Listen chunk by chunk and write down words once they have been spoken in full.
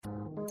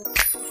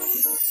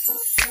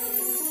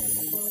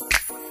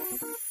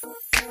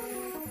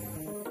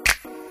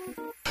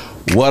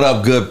What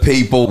up, good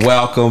people?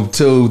 Welcome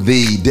to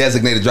the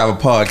Designated Driver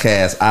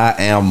Podcast. I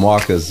am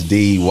Marcus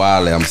D.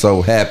 Wiley. I'm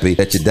so happy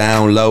that you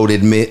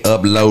downloaded me,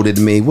 uploaded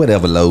me,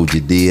 whatever load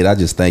you did. I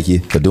just thank you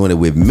for doing it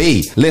with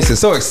me. Listen,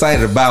 so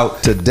excited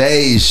about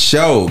today's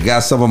show.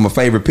 Got some of my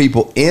favorite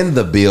people in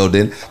the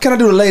building. Can I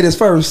do the ladies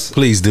first?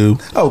 Please do.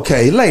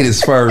 Okay,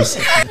 ladies first.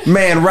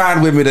 Man,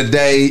 riding with me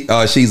today.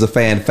 She's a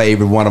fan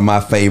favorite, one of my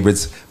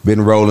favorites.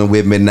 Been rolling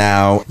with me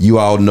now. You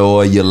all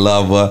know her, you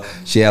love her.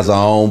 She has her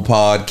own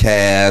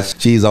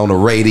podcast. She's on the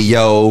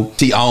radio.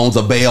 She owns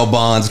a bail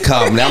bonds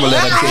company. I'm gonna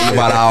let her tell you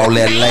about all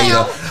that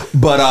later.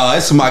 But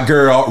it's my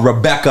girl,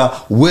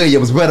 Rebecca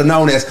Williams, better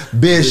known as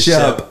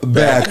Bishop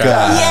Becca.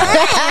 Yeah.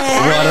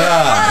 What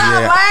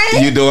up?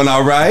 Yeah. You doing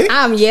all right?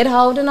 I'm yet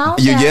holding on.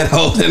 You yet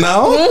holding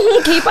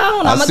on? Keep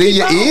on. I see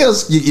your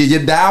ears.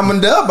 You're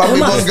diamond up. I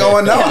mean, what's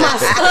going on?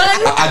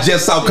 I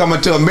just saw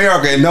Coming to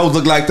America, and those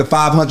look like the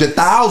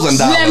 $500,000.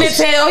 Let me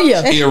tell you.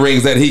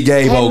 Earrings that he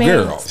gave old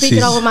girl.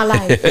 Speaking over my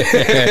life.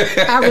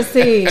 I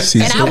received.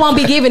 And I won't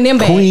be giving them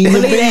back. Queen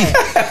to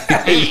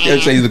be.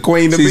 She's the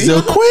queen to be. She's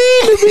the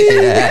queen to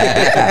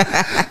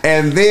be.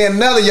 And then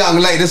another young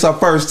lady. This is her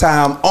first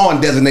time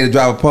on Designated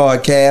Driver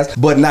Podcast,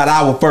 but not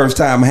our first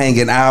time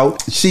hanging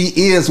out. She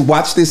is,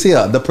 watch this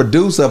here, the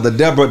producer of the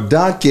Deborah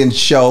Duncan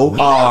Show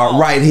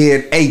right here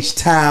in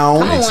H-Town.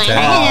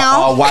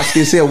 Watch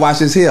this here, watch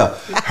this here.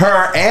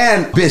 Her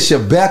and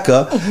Bishop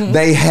Becca,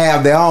 they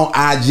have their own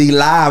IG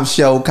live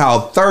show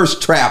called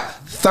Thirst Trap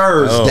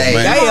Thursday.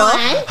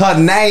 Oh, her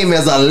name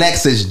is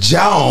Alexis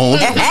Jones.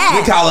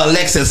 We call her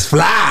Alexis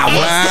Fly.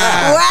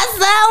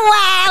 What's up,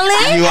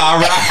 Wiley? You all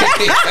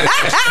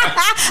right?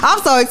 I'm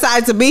so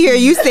excited to be here.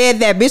 You said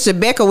that Bishop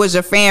Becca was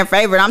your fan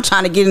favorite. I'm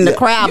trying to get in the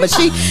crowd, but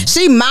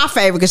she my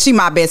favorite because she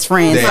my best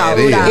friend. That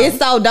so is. it's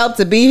so dope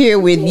to be here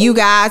with you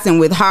guys and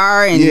with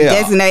her and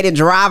Designated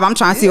Drive. I'm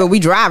trying to see what we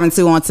driving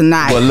to on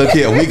tonight. Well, look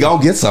here, we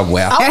gonna get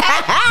somewhere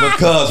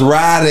because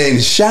riding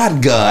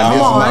shotgun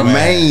is my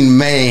main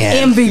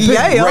man.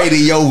 MVP.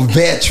 Radio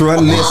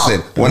veteran.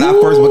 Listen, when I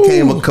first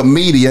became a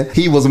comedian,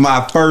 he was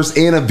my first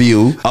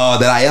interview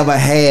that I ever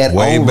had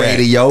on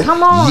radio.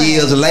 Come on.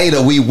 Years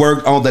later, we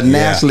worked on the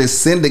nationally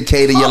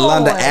syndicated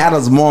Yolanda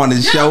Adams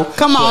Morning Show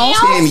for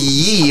 10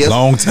 years.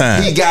 Long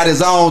time. He got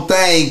his own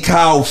thing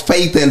called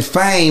Faith and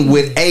Fame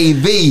with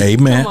AV.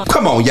 Amen.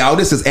 Come on, y'all.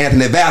 This is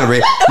Anthony Valerie.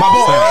 My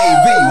boy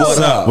AV. What's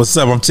up? What's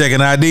up? I'm checking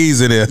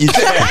IDs in there.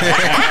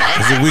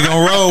 We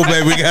gonna roll,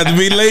 baby. We got to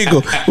be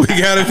legal. We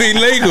gotta be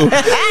legal.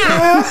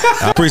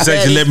 I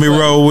appreciate you letting me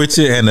roll with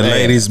you and the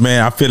ladies,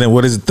 man. I'm feeling,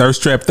 what is it,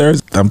 Thirst Trap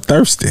Thursday? I'm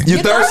thirsty. You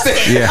thirsty?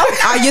 Yeah.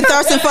 Are you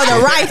thirsting for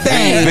the right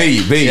thing?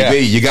 B,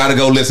 you gotta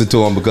go listen to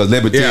them because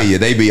let me tell you,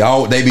 they be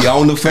on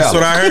the fella. That's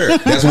what I heard.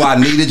 That's why I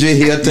needed you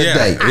here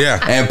today. Yeah.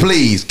 And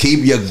please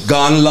keep your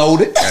gun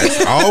loaded.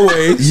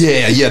 Always.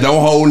 Yeah.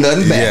 Don't hold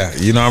nothing back.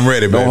 Yeah. You know I'm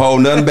ready, baby. Don't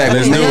hold nothing back.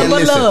 Let's do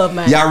it. Love,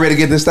 man. Y'all ready to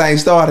get this thing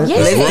started?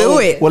 Yes. Let's do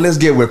it. Well, let's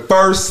get with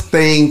first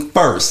thing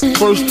first.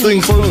 First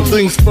things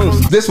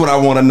first. This is what I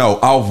want to know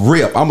off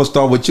rip. I'm gonna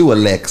start with you,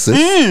 Alexis.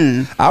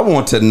 I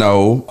want to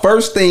know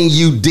first thing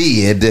you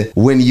did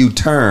when you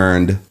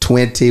turned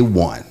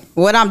 21.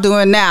 What I'm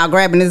doing now,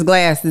 grabbing this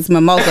glass, this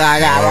mimosa I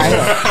got right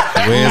here.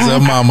 Where's her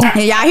mama?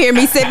 Y'all hear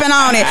me sipping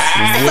on it.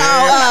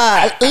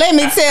 So let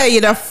me tell you,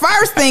 the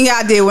first thing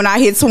I did when I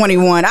hit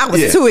 21, I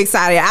was too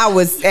excited. I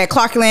was at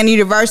Clarkland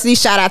University.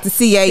 Shout out to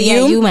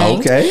CAU. man.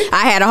 Okay. I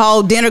had a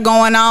whole dinner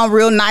going on,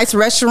 real nice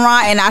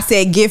restaurant, and I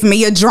said, give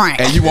me a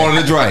drink. And you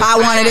wanted a drink. I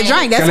wanted a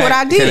drink. That's what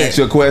I did. Can I ask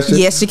you a question?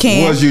 Yes, you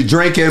can. Was you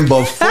drinking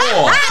before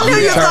I knew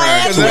you you were gonna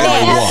turned ask me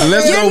that. 21?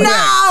 Let's go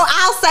back.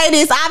 I'll say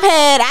this.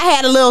 I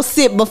had a little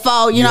sip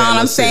before, you know what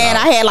I'm saying?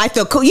 I had like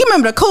you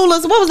remember the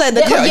coolers? What was that?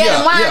 The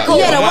wine coolers.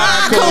 Yeah, the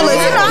wine coolers.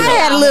 You know, I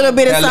had a little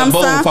bit of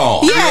something.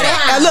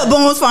 Yeah, a little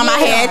Boone's Farm. I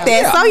had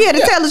that. So yeah, to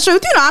tell the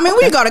truth, you know, I mean,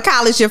 we go to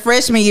college your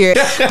freshman year.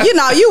 You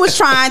know, you was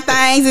trying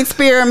things,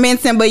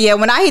 experimenting, but yeah,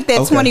 when I hit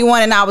that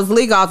 21 and I was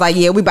legal, I was like,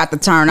 yeah, we about to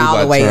turn all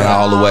the way up.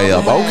 All the way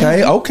up.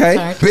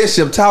 Okay.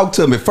 Bishop, talk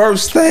to me.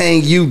 First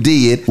thing you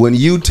did when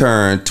you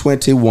turned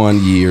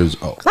 21 years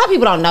old. A lot of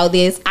people don't know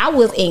this. I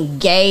was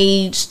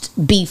engaged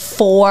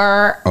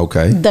before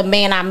the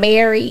man I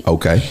married.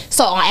 Okay.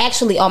 So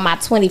actually on my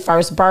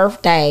 21st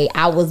birthday,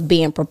 I was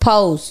being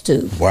proposed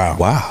to. Wow.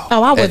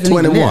 Oh, I wasn't at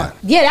 21. even there.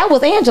 Yeah, that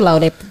was Angelo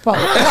that proposed.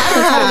 I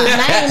just told his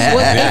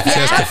name. If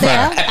you're out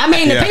there, I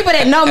mean, the people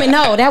that know me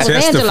know that was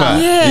Angelo.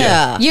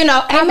 Yeah. You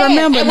know, I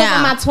remember it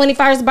now. was on my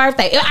 21st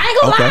birthday. I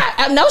ain't gonna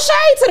lie, no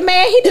shade to the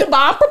man. He did a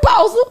bomb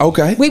proposal.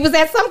 Okay. We was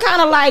at some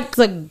kind of like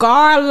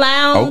cigar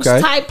lounge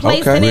type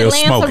place in Real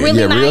Atlanta. smoky.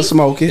 Really nice. Real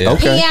smoky. Yeah.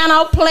 Okay.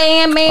 Piano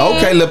playing, man.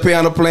 Okay, little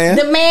piano playing.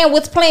 The man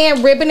was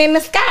playing Ribbon in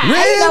the Sky.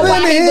 I didn't know why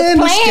he was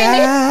playing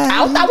it.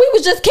 I thought we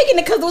was just kicking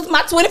it because it was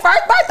my 21st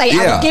birthday.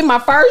 I was getting my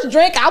first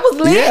drink. I was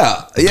lit.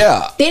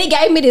 Yeah. Then he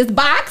gave me this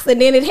box,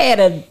 and then it had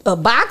a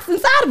box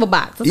inside of a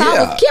box. So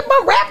I was keep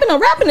on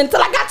rapping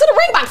until I got to the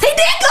ring box. He did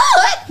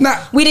good.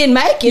 Nah. We didn't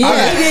make it.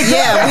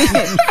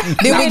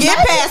 Did we get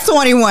past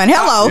 21?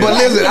 Hello. But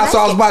listen, I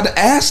was about to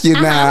ask you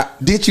now,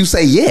 did you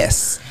say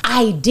yes?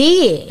 I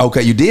did.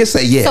 Okay, you did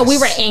say yes. So we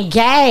were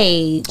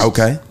engaged.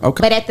 Okay.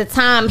 But at the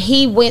time,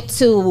 he went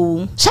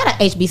to, shout out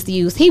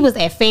HBCUs, he was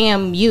at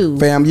FAMU.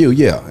 FAMU,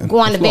 yeah.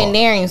 Going to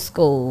veterinarian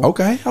school.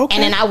 Okay. And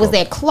then I was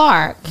at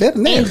Clark.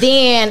 Veterinary. And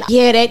then,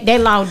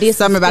 that long distance.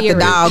 Something about the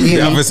dog.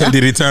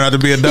 Did he turn out to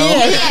be a dog?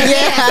 Yeah.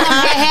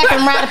 That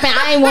happened right up.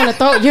 I ain't want to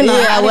throw, you know.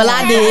 Yeah,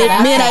 I did.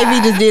 Me and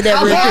AV just did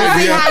that real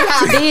quick. How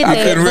y'all did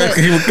that.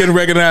 He couldn't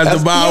recognize the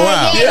Bow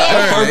Wow.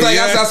 First thing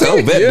I said,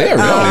 oh, veterinary.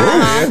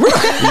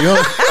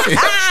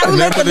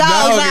 Let the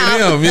dog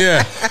in him.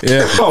 Yeah.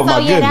 Oh,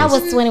 my goodness. That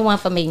was 21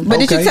 for me. But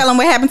did you tell him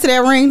what happened to that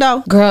ring,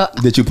 though? Girl.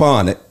 Did you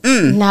pawn it?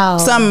 No.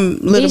 Some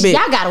little bit.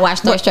 Y'all got to watch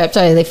Thirst Trap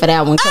Thursday for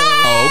that one.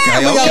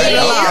 Okay, little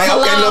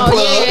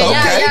plug.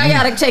 Y'all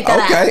got to check that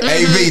out.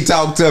 Okay, AV,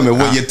 talk to me.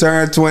 When you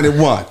turn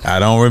 21. I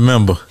don't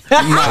remember.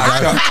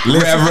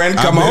 Reverend,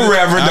 come on,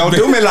 Reverend. Don't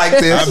do me like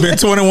this. I've been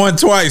 21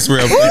 twice,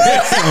 Reverend.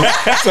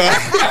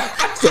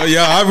 So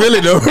y'all, I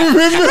really don't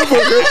remember.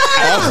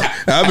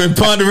 I've been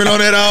pondering on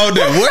that all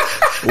day.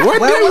 What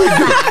did we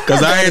do?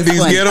 Because I had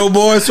these ghetto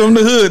boys from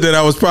the hood that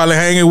I was probably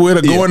hanging with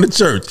or going to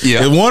church.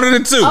 Yeah. It's one of the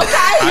two. Okay.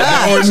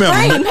 I don't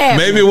remember.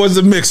 Maybe it was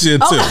a mixture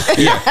too.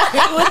 Yeah.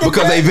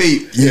 Because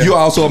AV, you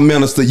also a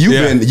minister.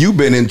 You've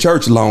been in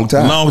church a long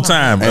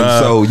time.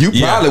 And so you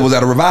probably was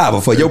at a revival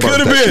for your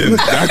birthday. Could have been.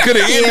 I could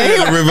have ended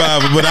at a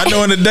revival, but I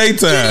know in the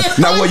daytime.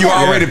 Now, were you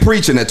already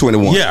preaching at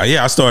 21?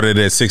 Yeah. I started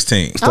at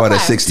 16. Started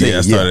at 16. Yeah,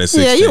 I started at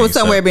 16. Yeah, you was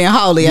somewhere being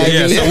holy.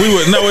 Yeah, so we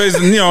would know.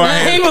 I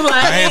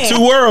had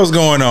two worlds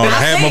going on.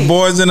 I had my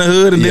boys in the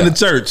hood and then the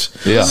church.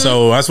 Yeah.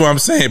 So that's what I'm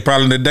saying.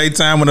 Probably in the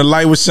daytime when the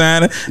light was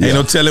shining, ain't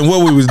no telling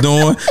what we was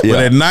doing. But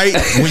at night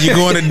when you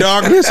go into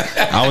darkness,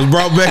 I was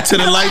brought back to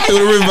the light through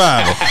the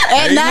revival.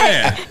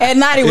 At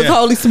night it was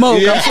holy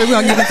smoke. I'm sure we're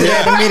gonna get into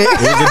that in a minute. It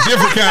was a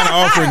different kind of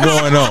offering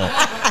going on.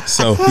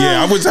 So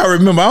I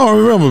remember. I don't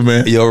remember,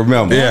 man. You'll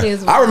remember.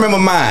 Yeah. I remember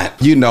mine.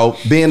 You know,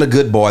 being a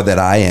good boy that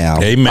I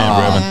am. Amen,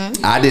 Reverend.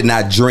 I did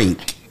not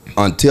drink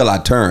until I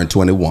turned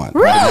 21.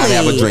 Really? I didn't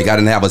have a drink. I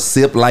didn't have a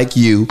sip like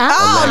you.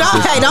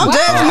 Don't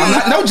judge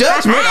me. No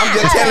judgment. I'm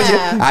just telling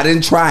you. I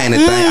didn't try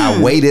anything. I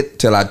waited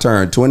till I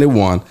turned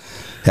 21.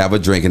 Have a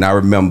drink, and I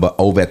remember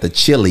over at the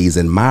Chili's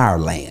in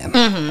Meyerland,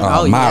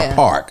 Meyer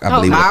Park, I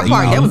believe. Meyer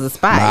Park, that was a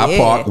spot. Meyer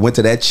Park, went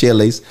to that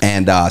Chili's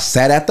and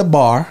sat at the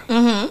bar.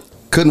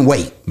 Couldn't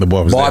wait. The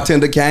boy was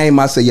bartender came.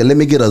 I said, let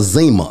me get a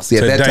Zima. See,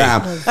 at that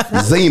time,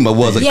 Zima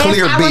was a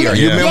clear beer.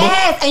 You remember?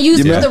 Yes, and you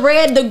used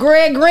the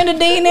Greg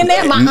Grenadine in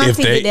there. My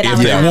auntie did that. If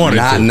they wanted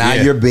to. Now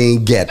you're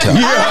being ghetto.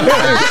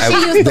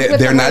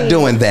 They're not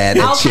doing that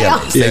at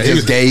Chili's. They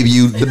just gave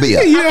you the beer.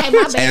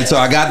 And so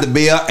I got the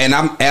beer, and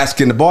I'm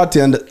asking the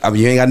bartender,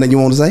 you ain't got nothing you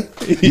want to say?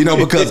 You know,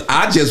 because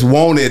I just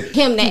wanted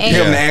him to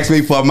ask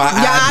me for my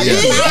ID.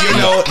 You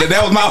know,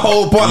 that was my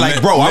whole point.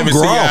 Like, bro, I'm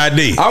grown.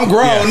 I'm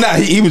grown now.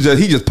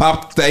 He just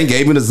popped the thing,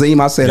 gave me the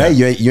Zima. I said, hey,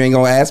 you ain't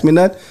gonna ask me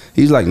nothing?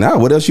 He's like, nah,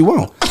 what else you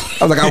want?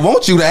 I was like, I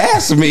want you to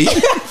ask me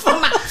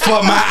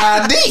for my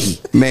ID.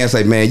 Man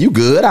say, man, you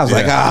good? I was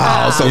like,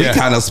 so he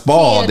kind of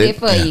spoiled it.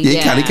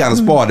 He kind of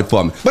spoiled it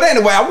for me. But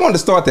anyway, I wanted to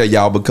start there,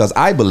 y'all, because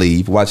I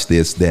believe, watch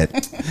this,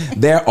 that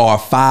there are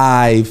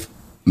 5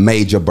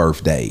 major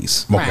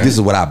birthdays. Okay. This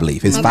is what I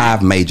believe. It's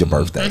 5 major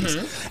birthdays.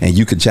 And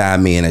you can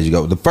chime in as you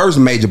go. The first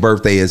major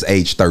birthday is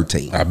age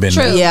 13. I've been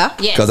there. Yeah.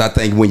 Because I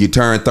think when you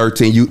turn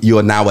 13, you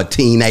are now a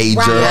teenager.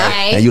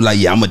 Right. And you're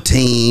like, I'm a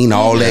teen,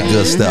 all that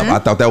good stuff. I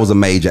thought that was a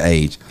major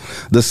age.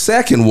 The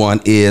second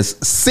one is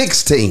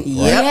 16.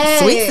 Yep.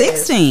 Sweet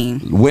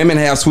 16. Women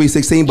have sweet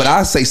 16, but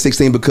I say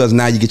 16 because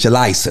now you get your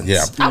license.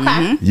 Yeah.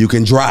 Okay. You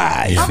can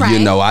drive. Right. You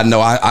know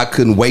I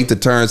couldn't wait to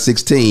turn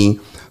 16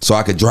 so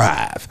I could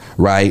drive,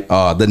 right?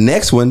 The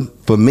next one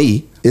for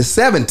me is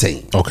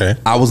 17. Okay.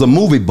 I was a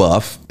movie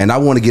buff, and I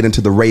want to get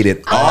into the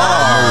rated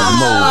R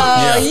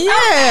movie.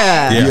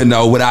 Yeah. You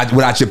know,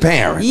 without your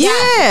parents.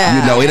 Yeah.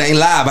 You know, it ain't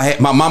live.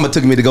 My mama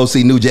took me to go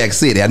see New Jack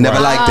City. I never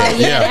liked that.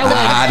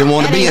 I didn't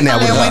want to be in there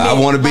with her. I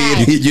want to be,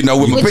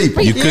 with my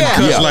people. You couldn't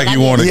cuss like you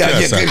want to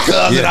cuss. Yeah, you could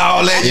cuss and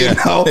all that, you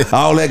know,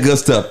 all that good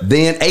stuff.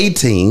 Then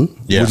 18,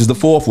 which is the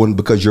fourth one,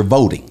 because you're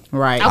voting.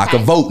 Right. I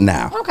can vote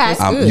now. Okay.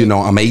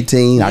 I'm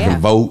 18. I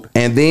can vote.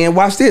 And then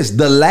watch this.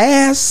 The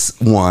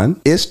last one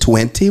is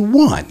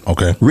 21.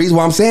 Okay. Reason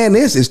why I'm saying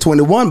this is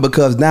 21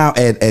 because now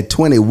at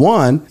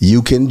 21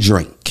 you can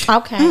drink.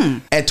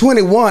 Okay. At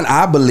 21,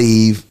 I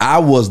believe I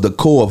was the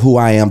core of who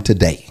I am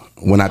today.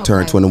 When I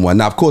turned 21.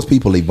 Now, of course,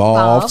 people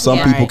evolve. Some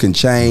people can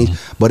change.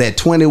 But at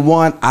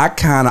 21, I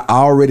kind of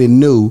already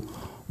knew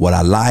what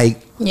I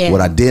liked,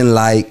 what I didn't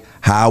like,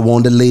 how I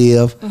wanted to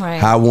live,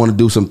 how I want to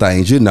do some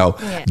things, you know.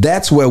 Yeah.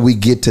 That's where we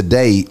get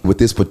today with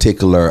this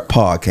particular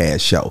podcast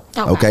show.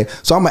 Okay.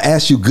 So I'm going to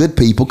ask you good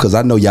people, because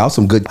I know y'all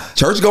some good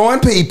church-going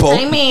people.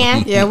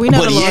 Amen. Yeah, we know.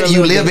 But yet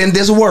you live in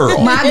this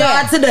world. My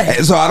God, today.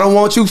 And so I don't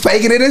want you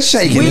faking it and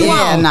shaking it.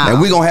 And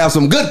we're going to have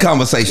some good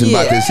conversation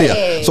about this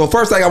here. So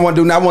first thing I want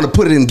to do now, I want to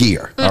put it in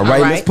gear. All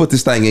right? Let's put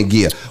this thing in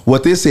gear.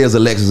 What this is,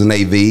 Alexis and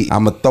AV,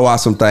 I'm going to throw out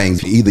some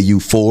things. Either you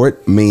for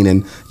it,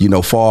 meaning, you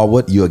know,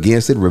 forward, you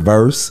against it,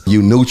 reverse,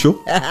 you neutral.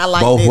 I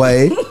like both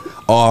ways.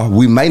 or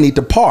we may need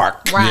to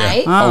park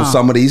Right. on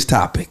some of these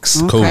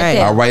topics. Cool.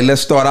 Okay. All right,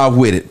 let's start off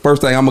with it.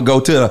 First thing, I'm going to go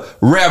to the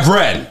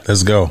Reverend.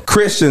 Let's go.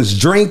 Christians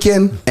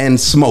drinking and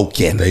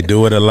smoking. They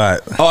do it a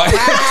lot. Right.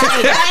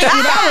 Thank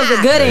you. That was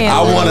a good answer.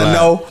 I want to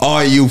know,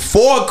 are you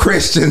for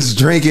Christians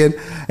drinking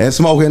and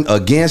smoking,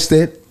 against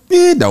it?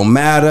 It don't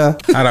matter.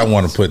 I don't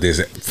want to put this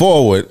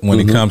forward when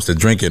it comes to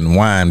drinking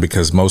wine,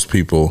 because most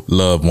people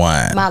love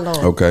wine. My Lord.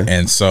 Okay.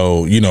 And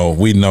so,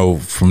 we know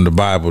from the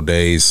Bible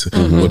days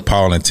with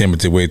Paul and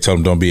Timothy, where he told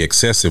them don't be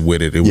excessive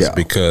with it. It was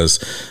because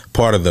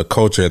part of the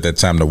culture at that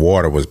time, the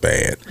water was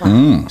bad.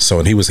 So,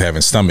 and he was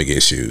having stomach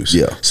issues.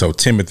 Yeah. So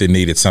Timothy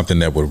needed something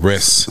that would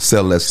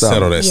settle that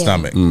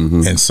stomach.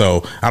 And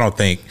so I don't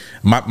think,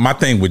 my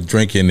thing with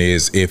drinking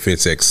is if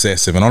it's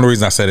excessive. And the only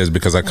reason I say that is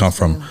because I come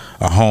from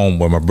a home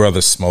where my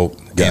brothers smoke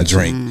and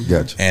drink.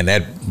 Gotcha. And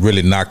that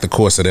really knocked the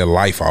course of their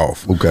life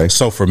off. Okay.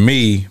 So for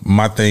me,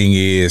 my thing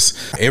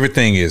is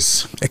everything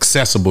is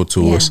accessible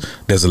to us.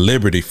 There's a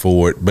liberty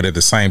for it, but at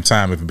the same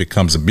time, if it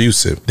becomes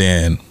abusive,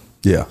 then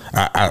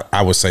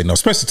I would say no,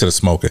 especially to the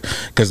smoker.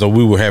 Because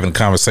we were having a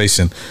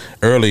conversation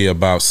earlier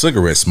about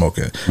cigarette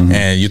smoking,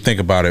 and you think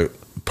about it.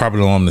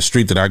 Probably on the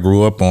street that I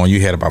grew up on, you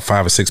had about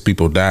 5 or 6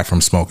 people die from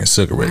smoking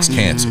cigarettes,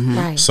 cancer.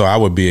 Right. So I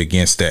would be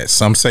against that.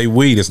 Some say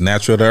weed is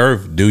natural to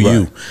earth. Do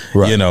you?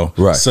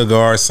 Right.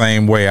 Cigars,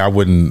 same way. I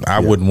wouldn't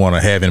want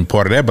to have any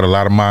part of that. But a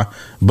lot of my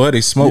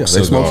buddies smoke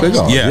cigars. They smoke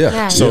cigars.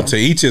 Yeah. So to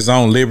each his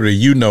own liberty.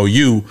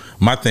 You.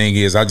 My thing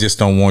is, I just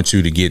don't want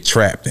you to get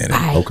trapped in it.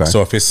 Right. Okay.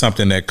 So if it's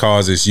something that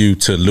causes you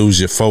to lose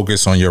your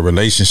focus on your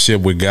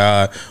relationship with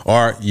God,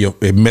 or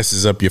it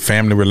messes up your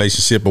family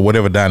relationship, or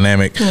whatever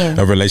dynamic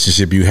of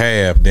relationship you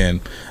have,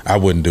 then I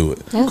wouldn't do it.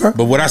 Okay.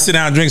 But would I sit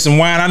down and drink some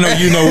wine? I know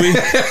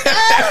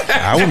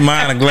I wouldn't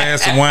mind a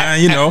glass of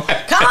wine.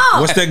 Come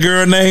on. What's that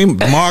girl name?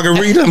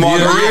 Margarita.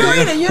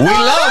 Margarita, We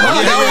love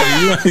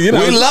her. We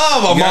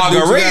love a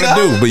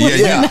margarita. But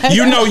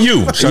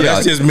you. So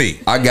that's just me.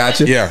 I got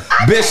you. Yeah.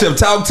 Bishop,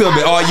 talk to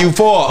me. Are you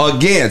for or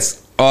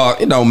against?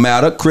 It don't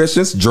matter.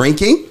 Christians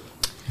drinking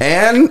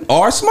and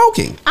or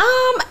smoking.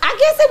 I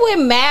guess it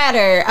wouldn't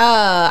matter.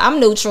 I'm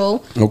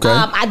neutral. Okay.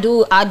 I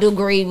do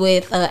agree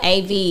with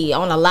AV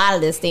on a lot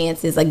of the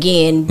stances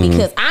again,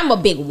 because I'm a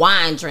big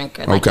wine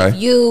drinker. Like if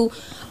you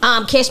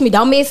catch me,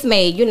 don't miss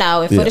me,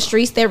 and for the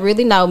streets that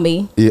really know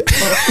me. Yeah.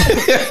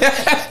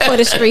 For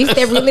the streets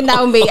that really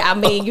know me, I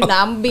mean, I'm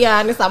gonna be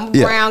honest, I'm a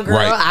brown girl.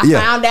 Right. I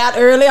found out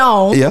early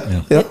on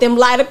that them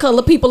lighter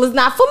color people is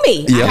not for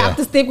me. I have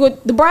to stick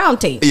with the brown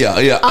team.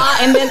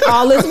 And then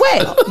all is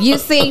well. You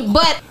see,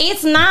 but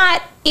it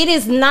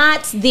is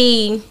not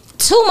the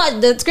too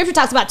much. The scripture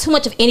talks about too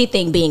much of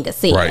anything being a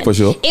sin. Right. For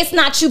sure. It's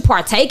not you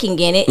partaking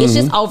in it. It's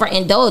just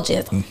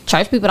overindulgence.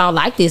 Church people don't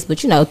like this,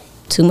 but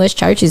too much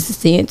church is a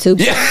sin too.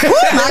 Yeah.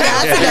 Oh my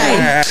God,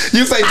 today.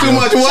 You say too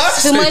much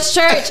what? Too much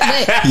church.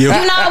 But You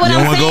know what I'm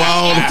saying? go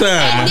all the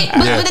time.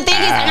 But the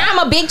thing is, and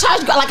I'm a big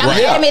church goer. Like I'm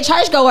an adamant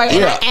church goer,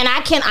 and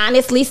I can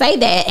honestly say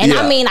that. And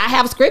I mean, I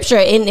have scripture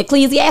in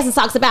Ecclesiastes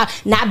talks about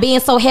not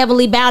being so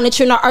heavily bound that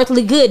you're not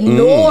earthly good,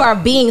 nor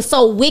being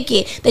so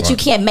wicked that you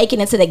can't make it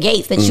into the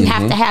gates. That you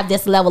have to have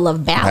this level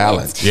of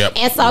balance. Yep.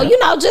 And so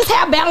just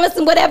have balance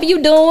in whatever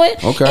you're doing.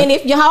 Okay. And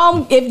if your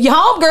home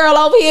girl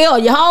over here or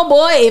your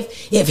homeboy,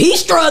 if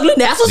he's struggling,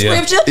 that's a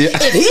scripture.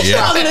 If he's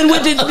struggling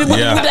with the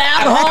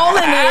alcohol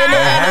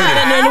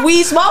and the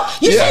weed smoke,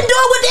 you shouldn't do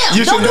it with them.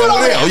 You shouldn't do it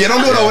over there. Yeah,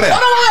 don't do it over there. Don't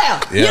do it over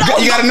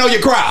there. You got to know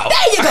your crowd.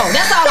 There you go.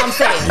 That's all I'm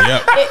saying.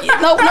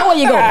 Know where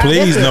you go.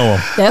 Please know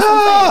them. That's what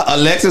I'm saying.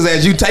 Alexis,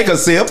 as you take a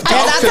sip,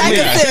 talk to take me.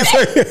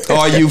 a sip.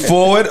 Are you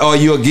for it? Are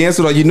you against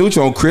it? Are you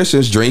neutral on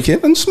Christians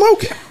drinking and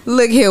smoking?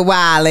 Look here,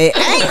 Wiley.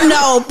 Ain't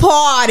no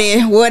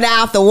party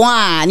without the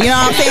wine. You know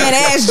what I'm saying?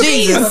 Ask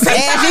Jesus.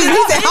 Ask Jesus.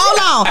 He said, hold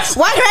on.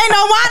 Why there ain't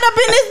no wine up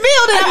in this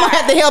building? I'm going to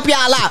have to help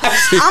y'all out.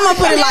 I'm going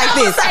to put it like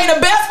this. Say the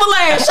best for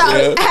last,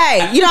 shawty.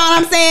 Hey, you know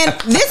what I'm saying?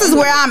 This is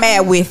where I'm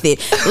at with it.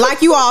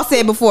 Like you all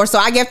said before, so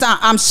I guess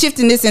I'm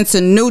shifting this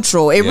into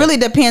neutral. It really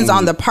depends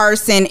on the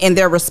person and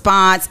their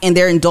response and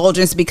their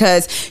indulgence,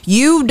 because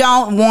you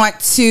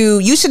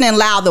shouldn't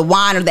allow the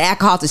wine or the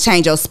alcohol to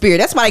change your spirit.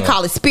 That's why they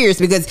call it spirits,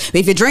 because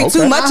if you drink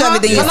too much of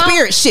it, then your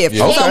spirit shifts.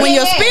 Okay. So when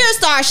your spirit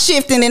starts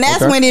shifting, then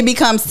that's when it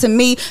becomes, to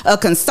me, a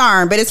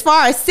concern. But as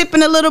far as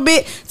sipping a little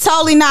bit,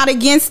 totally not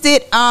against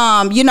it.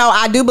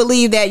 I do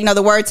believe that,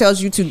 the word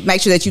tells you to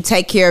make sure that you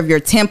take care of your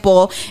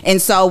temple.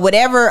 And so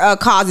whatever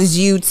causes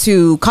you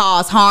to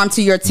cause harm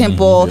to your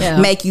temple,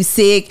 make you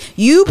sick,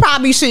 you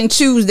probably shouldn't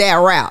choose that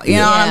route. You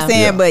know what I'm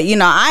saying? But,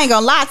 I ain't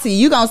gonna lie to you.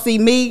 You gonna see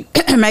me,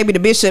 maybe the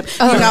bishop,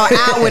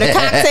 out with a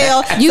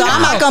cocktail. So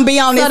I'm not gonna be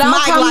on this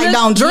mic like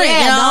don't drink. You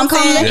know what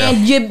I'm saying?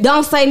 And you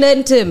don't say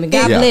nothing to me.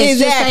 God bless.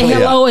 Exactly. Just say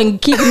hello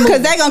and keep it moving.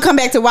 Because they're gonna come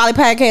back to Wiley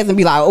Podcast and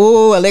be like,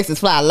 oh, Alexis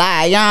Fly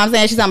lie. You know what I'm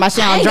saying? She's talking about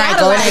she don't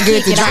drink, or it ain't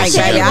good to the drink,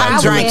 baby.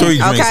 I'm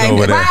drinking. Okay.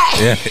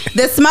 Right.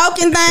 The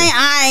smoking thing,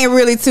 I ain't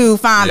really too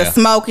fond of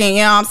smoking.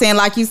 You know what I'm saying?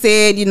 Like you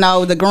said, you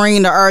know, the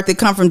green, the earth, it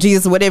come from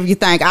Jesus, whatever you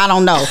think. I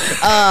don't know.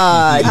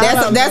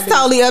 That's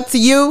totally up to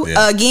you.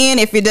 Yeah. Again,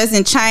 if it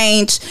doesn't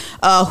change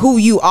who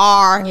you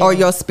are or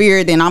your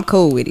spirit, then I'm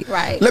cool with it.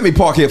 Right. Let me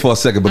park here for a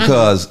second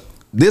because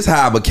this is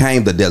how I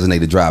became the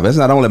designated driver. It's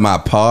not only my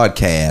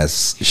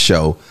podcast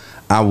show.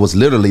 I was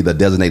literally the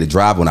designated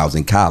driver when I was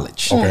in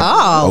college. Okay.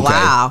 Oh,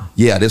 wow.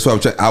 Yeah, that's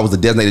what I was the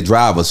designated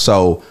driver.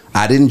 So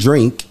I didn't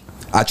drink.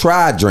 I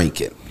tried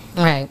drinking.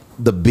 Right.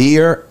 The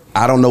beer,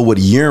 I don't know what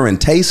urine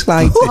tastes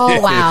like.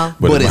 Oh, wow.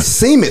 But it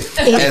seemeth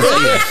as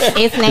if.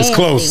 It's nasty. It's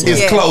close.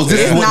 It's close.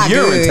 This is what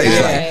urine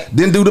tastes like.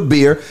 Then do the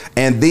beer.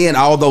 And then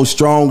all those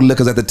strong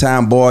liquors at the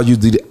time, boys,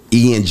 used to do the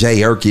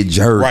E&J, Erky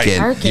Jerk,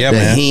 and the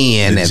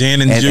hen, and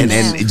gin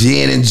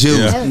and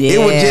juice.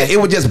 Yeah.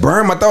 It would just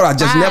burn my throat. I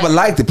just never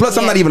liked it. Plus,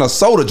 I'm not even a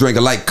soda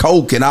drinker like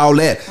Coke and all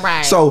that.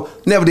 Right. So,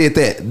 never did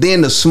that.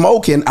 Then the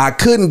smoking, I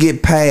couldn't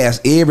get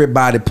past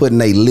everybody putting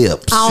their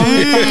lips on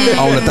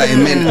the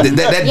thing. Man,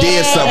 that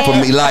did something for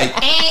me. Like,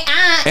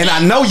 and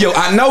I know you. And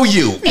I know where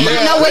you been.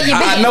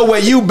 I know where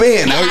you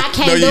been. I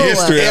can't do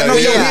history. I know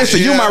your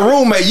history. You my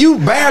roommate. You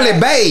barely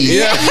bathe.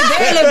 Yeah, you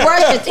barely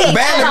brush your teeth.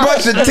 Barely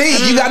brush your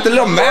teeth. You got the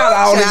little mouth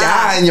all in your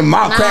eye and your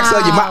mouth cracks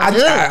up your mouth.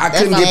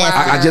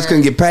 I just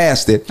couldn't get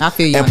past it. I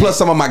feel you. And plus,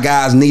 some of my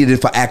guys needed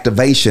it for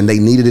activation. They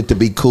needed it to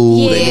be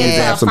cool. They needed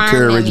to have some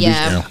courage.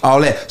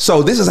 All that.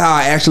 So this is how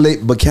I actually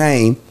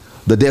became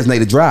the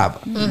designated driver.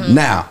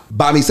 Now,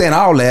 by me saying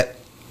all that,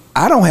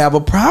 I don't have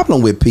a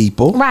problem with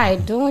people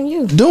doing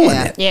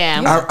it.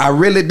 Yeah. I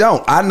really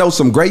don't. I know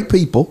some great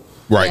people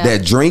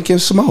that drink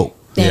and smoke.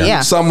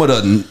 Yeah. Some of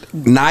the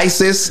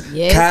nicest,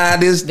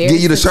 kindest, give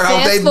you the shirt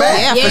off their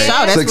back. Yeah, for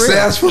sure. That's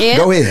successful. Yeah.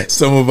 Go ahead.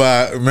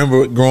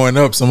 Remember growing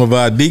up, some of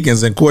our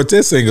deacons and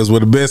quartet singers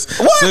were the best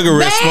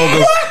cigarette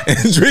smokers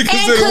and drinkers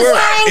in the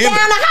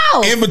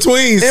world. In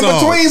between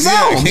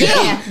songs.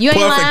 Yeah. You ain't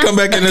lying. Come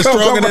back in there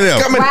stronger than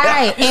ever.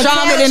 Right.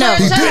 Stronger than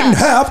ever. He didn't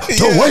have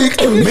to wake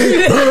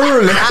me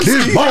early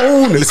this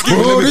morning.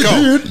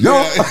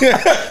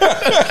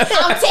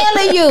 I'm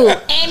telling you.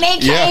 And they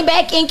came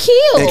back and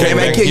killed.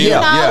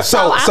 Yeah.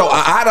 So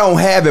I don't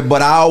have it,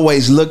 but I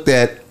always looked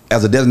at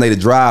as a designated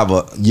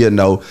driver,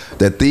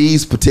 that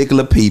these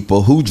particular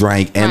people who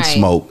drank and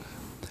smoked,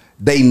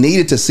 they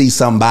needed to see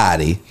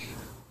somebody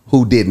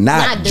who did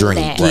not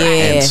drink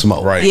and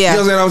smoke. Right. You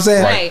know what I'm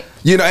saying? Right.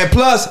 And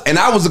plus, and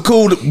I was the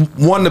cool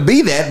one to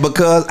be that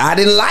because I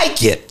didn't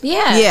like it.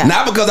 Yeah.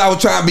 Not because I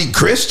was trying to be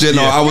Christian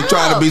or I was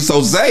trying to be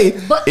so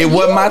safe. But it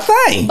wasn't my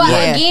thing. But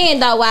again,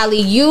 though, Wally,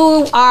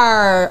 you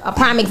are a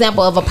prime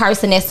example of a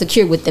person that's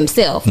secure with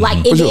themselves.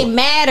 Like, it didn't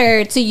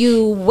matter to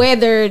you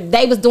whether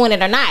they was doing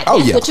it or not.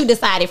 That's what you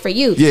decided for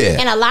you.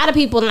 Yeah. And a lot of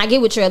people, and I get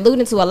what you're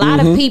alluding to, a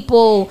lot of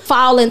people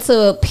fall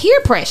into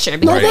peer pressure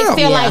because they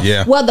feel like,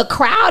 well, the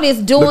crowd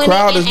is doing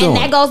it. And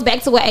that goes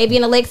back to what AV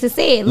and Alexis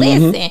said.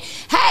 Listen,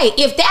 hey,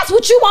 if that's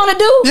what you want to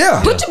do,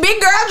 put your big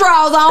girl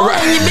drawers on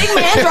and your big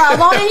man drawers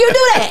on and you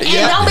do that.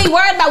 And don't be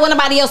worried about what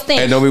nobody else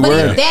thinks.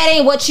 But if that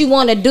ain't what you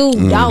want to do,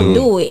 don't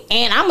do it.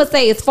 And I'm going to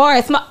say, as far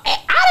as smoke, I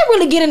didn't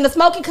really get into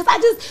smoking because I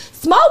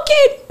just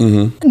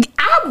smoking.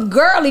 I'm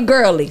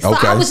girly. So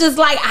I was just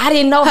like, I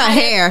didn't know her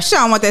hair. She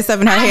don't want that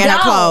stuff in her hair and her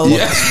clothes.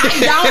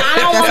 I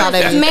don't want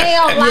to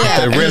smell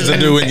like the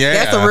residue in your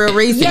hair. That's a real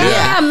reason.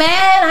 Yeah,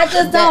 man. I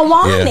just don't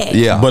want it.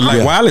 Yeah. But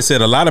like Wiley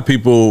said, a lot of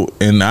people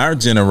in our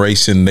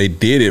generation, they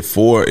did it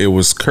for it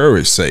was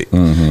courage sake.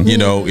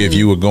 If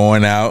you were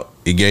going out,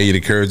 it gave you the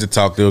courage to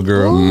talk to a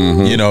girl.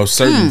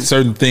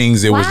 Certain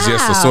things, it was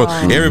just a sort.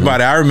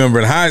 Everybody, I remember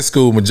in high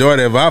school,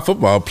 majority of our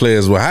football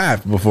players were high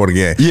before the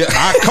game. Yeah.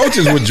 Our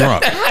coaches were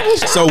drunk.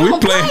 So we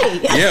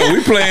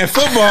playing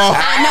football.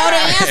 I know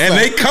the answer. And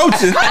they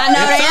coaching. I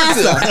know the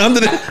answer.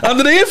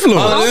 Under the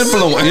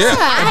influence. Yeah.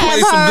 They play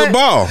some good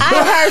ball.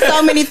 I've heard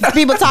so many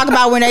people talk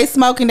about when they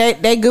smoking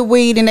they good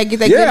weed and they get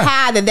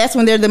high, that's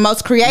when they're the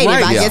most creative,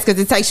 I guess, because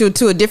it takes you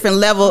to a different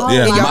level.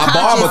 In your my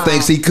barber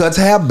thinks he cuts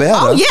hair better.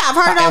 Oh yeah, I've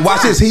heard that.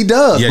 Watch this, he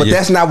does, but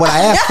that's not what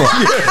I asked for.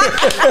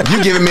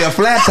 You giving me a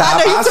flat top.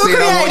 I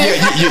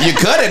said, you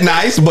cut it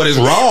nice, but it's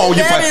wrong.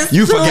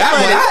 You forgot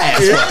what I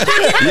asked for.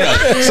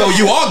 Yeah. So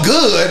you are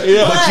good,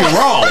 but you're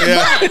wrong.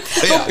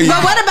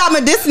 But what about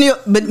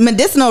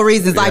medicinal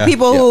reasons? Like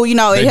people who,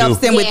 it helps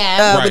them with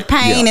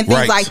pain and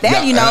things like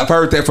that, And I've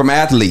heard that from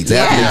athletes,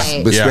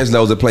 especially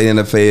those that play in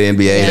the NFL, NBA,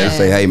 they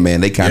say, hey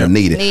man, they kind of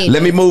need it.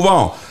 Let me move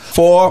on.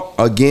 For,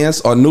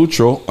 against, or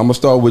neutral, I'm going to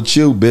start with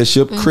you,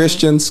 Bishop.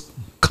 Christians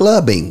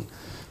clubbing.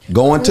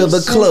 Going to the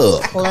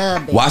club.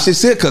 Clubbing. Watch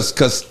this here,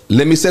 because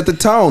let me set the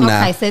tone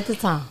now. Okay, set the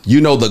tone.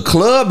 The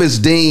club is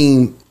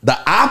deemed the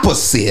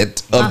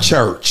opposite of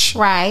church.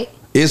 Right.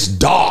 It's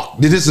dark.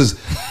 This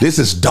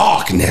is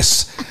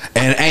darkness,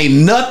 and ain't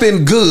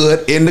nothing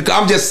good in the.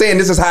 I'm just saying,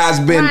 this is how it's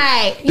been.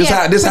 Right. This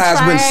how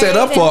it's been set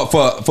up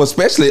for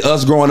especially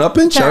us growing up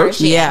in church.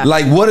 Yeah.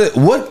 Like what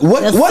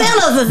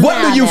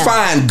do you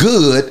find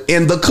good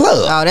in the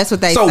club? Oh, that's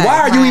what they. So say. why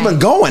are you even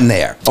going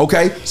there?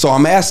 Okay. So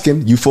I'm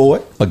asking you for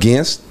it,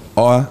 against,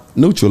 or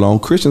neutral on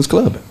Christians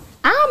clubbing?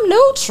 I'm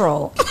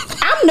neutral.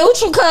 I'm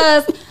neutral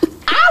because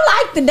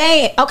I like to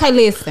dance. Okay,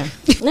 listen.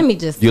 Let me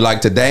just. You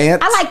like to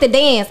dance? I like to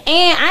dance,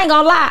 and I ain't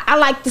gonna lie, I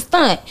like to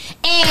stunt.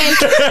 And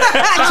so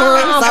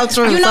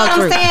true. You know so what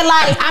true. I'm saying?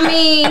 Like, I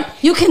mean,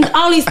 you can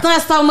only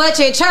stunt so much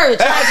at church.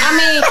 Like, I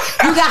mean,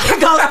 you gotta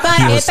go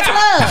stunt at the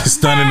club.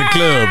 Stunt in the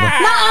club.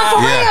 No, for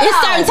real. It's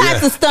certain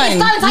types of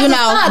stunting. You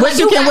know, what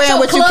you can wear and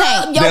what you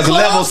can't. There's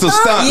levels to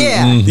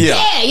stunting.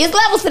 Yeah, it's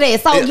levels to that.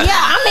 So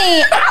I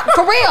mean,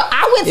 for real,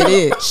 I went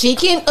to. She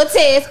can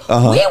attest.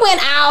 We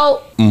went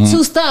out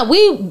to stunt.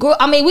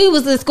 We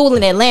was in school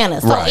in Atlanta,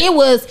 so it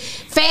was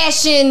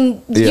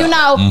fashion. You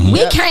know,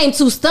 we came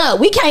to stunt.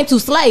 We came to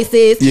slay,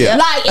 sis. Yeah.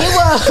 Like it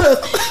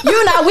was.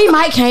 You know, we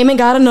might came and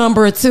got a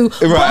number or two,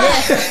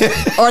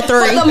 right, or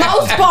three. For the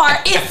most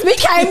part, we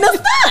came to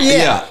stunt.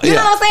 Yeah, you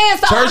know what I'm saying?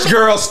 So, church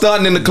girls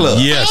stunting in the club.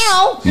 Yes.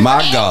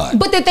 My God.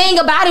 But the thing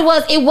about it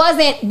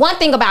wasn't one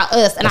thing about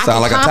us. And that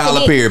sound like a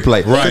Tyler Perry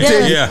play. Right.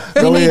 Yeah.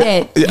 We need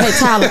that. Hey,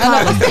 Tyler.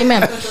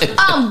 Amen.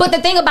 But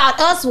the thing about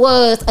us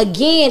was,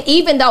 again,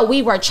 even though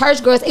we were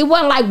church girls, it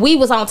wasn't like we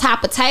was on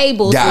top of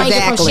tables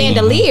swinging from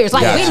chandeliers.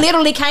 Like we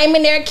literally came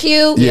in there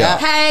cute. Yeah.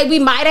 Hey, we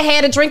might have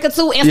had a drink or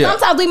two, and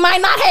sometimes we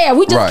might not have.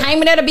 We just came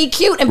in there to be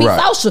cute and be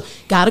social.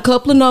 Got a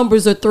couple of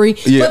numbers or three.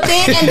 Yeah. But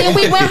then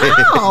we went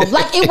home.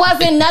 Like it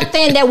wasn't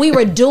nothing that we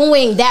were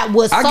doing that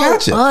was so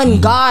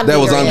ungodly. That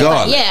was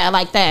ungodly.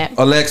 Like that.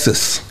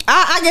 Alexis.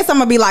 I guess I'm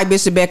gonna be like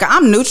Bishop Becca.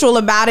 I'm neutral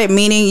about it,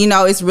 meaning, you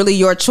know, it's really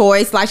your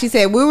choice. Like she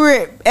said, we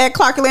were at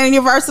Clark Atlanta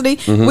University.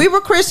 We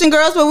were Christian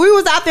girls, but we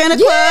was out there in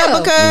the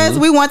club because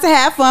we want to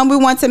have fun. We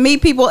want to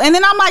meet people. And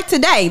then I'm like,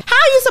 today, how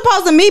are you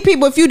supposed to meet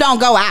people if you don't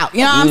go out?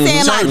 You know what I'm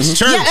saying?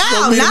 Church.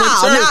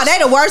 No, they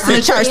the worst in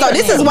the church. So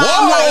this is why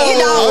I'm like,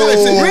 you know,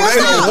 real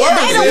talk.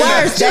 They the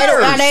worst.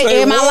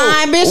 Am I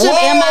lying, Bishop?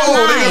 Am I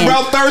lying? They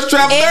brought Thirst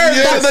Trap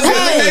 30 to the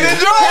designated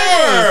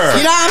driver.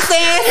 You know what I'm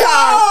saying?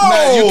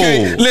 You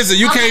can't, listen,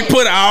 you can't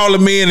put all the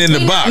men in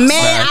the box.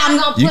 Man,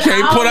 you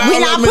can't put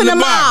all of them in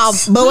the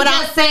box. But what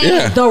I'm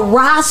saying, the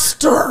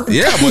roster.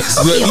 Yeah, but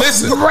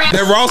listen,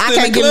 that roster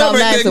in the club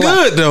ain't that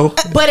good though.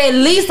 But at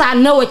least I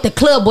know at the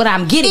club what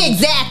I'm getting.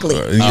 Exactly.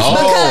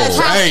 Because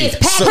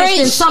it's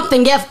packaged in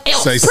something else.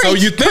 So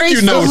you think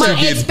you know what you're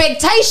getting.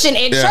 Expectation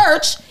at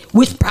church,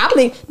 which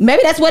probably,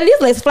 maybe that's what it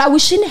is, Let's Fly. We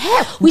should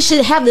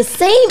have the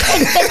same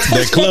expectation.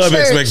 The club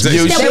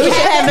expectation. That we should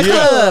have the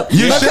club.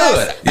 You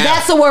should.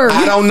 That's a word.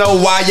 I don't know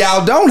why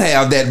y'all don't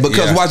have that,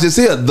 because watch this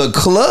here. The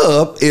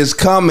club is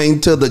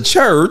coming to the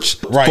church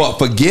for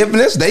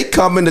forgiveness. They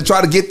coming to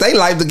try to get their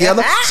life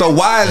together. So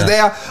why is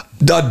there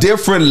a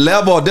different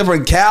level, a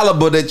different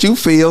caliber that you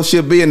feel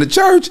should be in the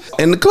church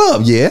and the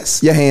club?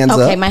 Yes, your hands up.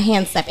 Okay, my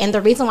hands up. And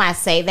the reason why I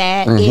say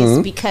that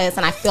is because,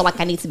 and I feel like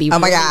I need to be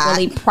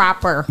really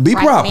proper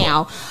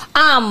now.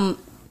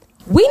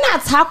 We're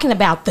not talking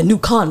about the new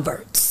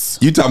converts.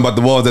 You talking about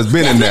the ones that's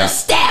been in there.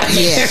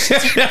 Established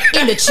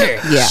in the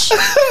church. Yeah.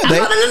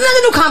 Another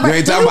new convert. You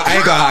ain't talking about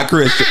Anchor High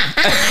Christian.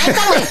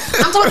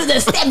 I'm talking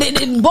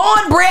the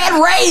born,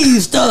 bred,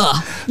 raised.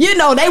 You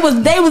know, they was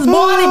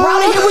born and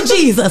brought in here with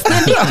Jesus.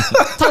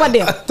 Talk about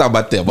them. Talk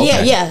about them.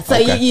 Okay. Yeah. So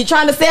you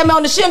trying to sell me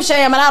on the Shim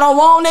Sham, and I don't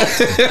want it.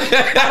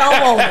 I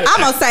don't want it. I'm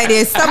gonna say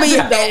this. Some of you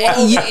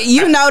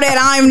know that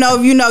I don't know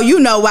if you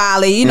know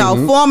Wiley. You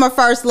know, former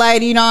first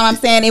lady. You know what I'm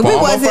saying? And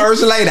former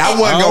first lady. I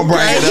wasn't gonna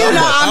bring it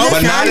up.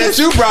 But now that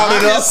you brought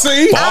it up,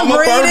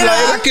 former first lady.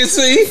 I can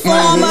see.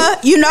 Former.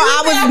 You know,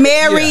 I was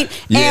married,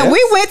 and we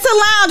went to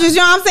lounges.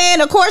 You know what I'm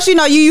saying? Of course, you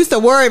know, you used to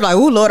worry like,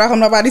 oh Lord, I hope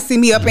nobody see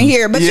me up in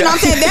here. But you know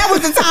what I'm saying? That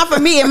was the time for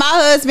me and my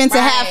husband to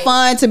have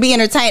fun, to be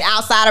entertained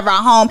outside of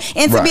our home,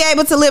 and to be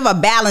able to live a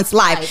balanced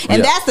life.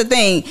 And that's the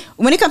thing.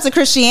 When it comes to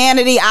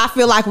Christianity, I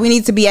feel like we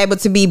need to be able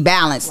to be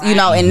balanced, you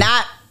know, and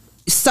not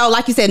so,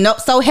 like you said,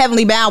 so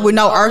heavenly bound with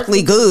no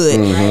earthly good.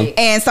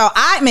 And so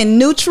I'm in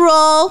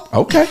neutral.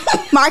 Okay.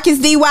 Marcus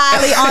D.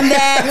 Wiley on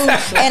that.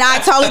 And I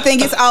totally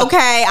think it's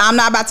okay. I'm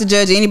not about to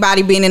judge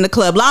anybody being in the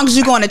club. Long as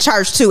you're going to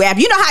church too.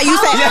 You know how you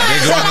say,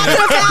 shout out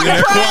to the Fountain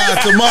of Praise.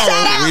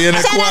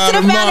 Shout out to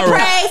the Fountain of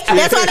Praise.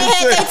 That's why they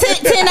had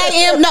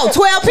that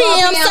 12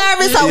 p.m.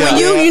 service. So when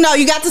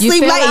you got to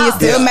sleep late, you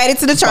still made it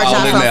to the church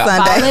house on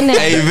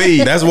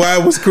Sunday. AV. That's why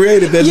it was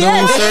created, that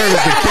noon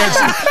service to catch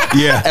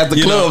you. Yeah. At the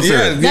club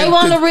service.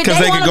 Because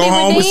they can go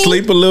home and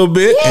sleep a little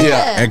bit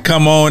and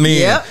come on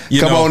in.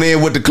 Come on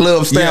in with the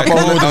club stamp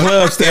on. With the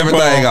club stamp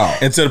everything on.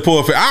 And to the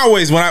pool. I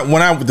always,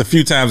 the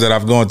few times that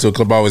I've gone to a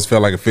club, I always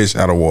felt like a fish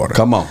out of water.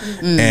 Come on.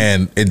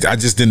 And I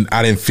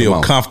didn't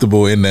feel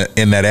comfortable in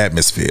that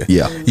atmosphere.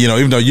 Yeah. You know,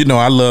 even though,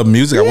 I love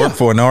music. I work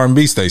for an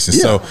R&B station.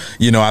 So,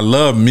 I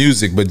love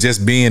music, but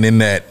just being in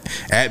that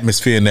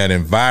atmosphere, in that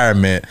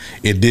environment,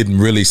 it didn't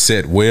really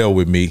sit well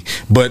with me.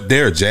 But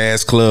there are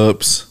jazz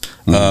clubs.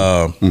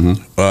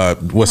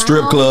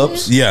 strip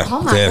clubs? Yeah,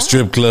 they had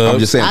strip clubs. I'm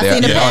just saying,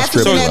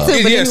 strip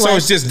clubs. So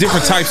it's just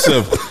different types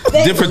of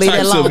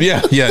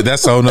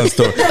that's a whole nother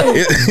story.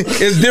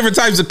 It's different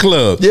types of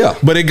clubs. Yeah,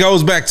 but it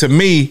goes back to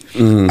me,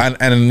 and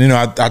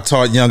I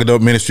taught young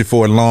adult ministry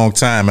for a long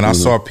time, and I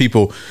saw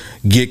people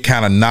get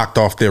kind of knocked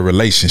off their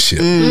relationship.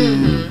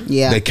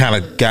 Yeah, they kind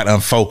of got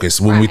unfocused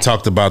when we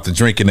talked about the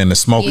drinking and the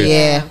smoking.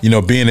 Yeah,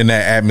 being in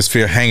that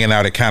atmosphere, hanging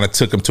out, it kind of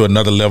took them to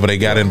another level. They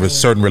got into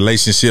certain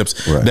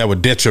relationships that were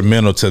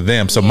detrimental to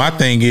them. So my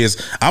thing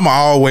is, I'm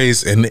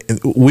always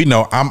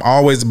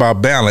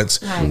about balance,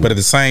 but at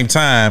the same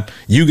time,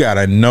 you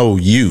gotta know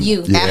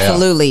you.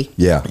 Absolutely.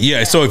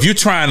 Yeah. So if you're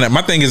trying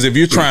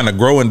to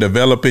grow and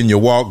develop in your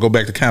walk, go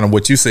back to kind of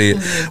what you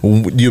said.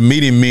 You're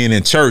meeting men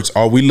in church.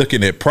 Are we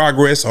looking at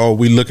progress, or are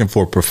we looking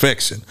for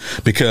perfection?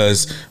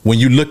 Because when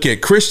you look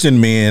at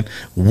Christian men,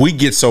 we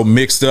get so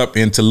mixed up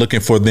into looking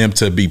for them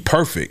to be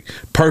perfect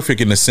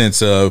in the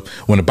sense of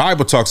when the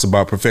Bible talks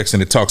about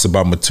perfection, it talks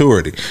about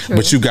maturity.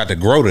 But you got to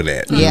grow to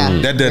that.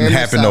 That doesn't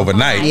happen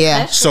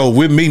overnight. So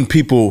we're meeting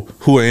people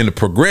who are in the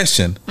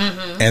progression,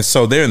 and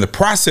so they're in the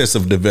process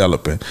of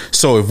developing.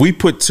 So if we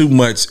put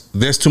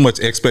there's too much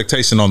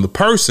expectation on the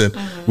person,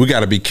 we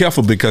got to be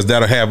careful, because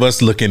that'll have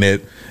us looking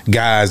at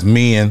guys,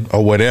 men,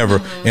 or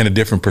whatever in a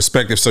different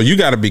perspective. So you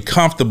got to be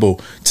comfortable,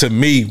 to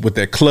me, with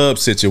that club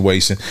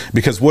situation,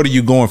 because what are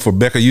you going for?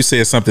 Becca, you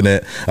said something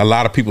that a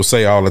lot of people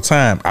say all the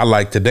time. I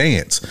like to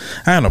dance.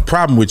 I have no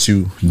problem with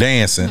you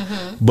dancing,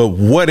 but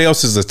what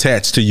else is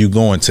attached to you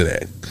going to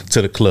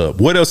the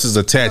club? What else is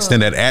attached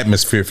in that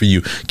atmosphere for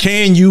you?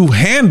 Can you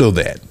handle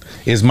that?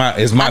 Is my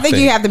I think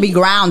thing. you have to be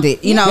grounded,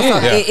 so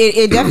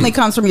it definitely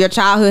comes from your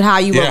childhood, how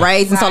you were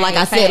raised. And so like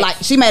I said, like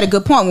she made a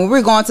good point, when we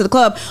were going to the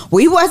club,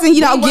 we wasn't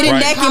getting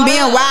naked and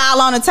being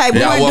wild on the table.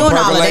 We weren't doing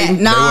all of that.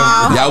 No,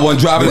 y'all wasn't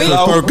dropping it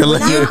low.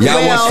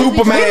 Y'all was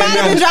Superman. We might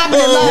have been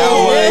dropping it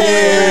low.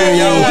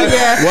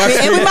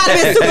 We might have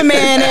been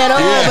Superman at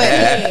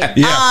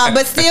all,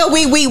 but still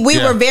we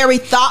were very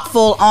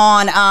thoughtful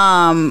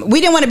on we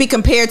didn't want to be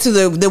compared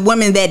to the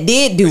women that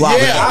did do all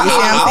of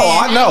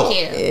that. I know.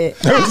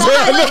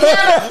 But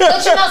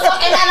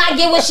and I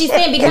get what she's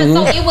saying, because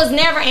so it was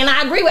never, and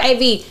I agree with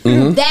AV,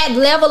 that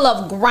level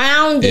of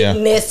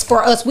groundedness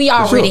for us we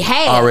already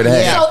had.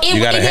 So it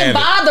didn't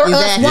bother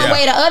us one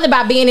way or the other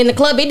by being in the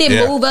club. It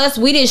didn't move us.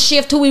 We didn't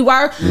shift who we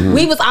were.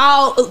 We was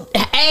all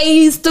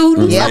A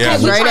students. Okay,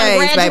 we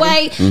trying to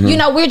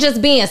graduate. We're just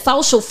being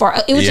social for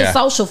it was just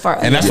social for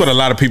us. And that's what a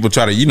lot of people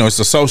try to, it's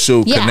a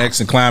social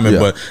connection climate,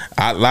 but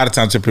a lot of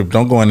times people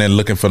don't go in there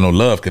looking for no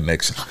love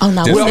connection. Oh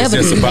no, we never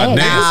did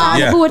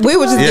that. We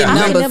were just getting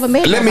numbers.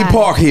 Let me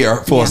park here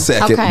for a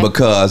second,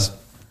 because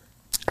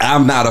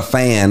I'm not a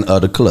fan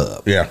of the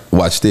club.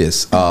 Watch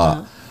this.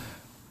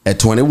 At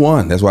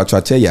 21, that's why I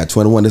try to tell you, at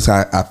 21, this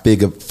how I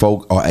figure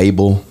folk are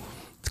able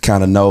to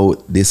kind of know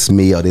this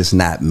me or this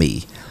not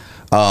me.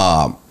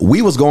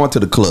 We was going to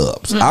the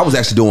clubs. I was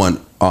actually doing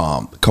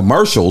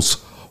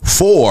commercials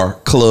for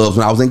clubs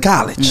when I was in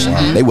college.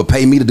 They would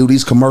pay me to do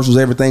these commercials,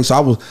 everything.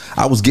 So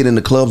I was getting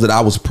the clubs that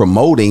I was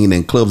promoting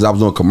and clubs that I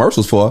was doing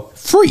commercials for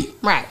free.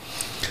 Right.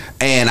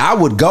 And I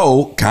would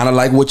go, kind of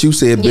like what you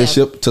said,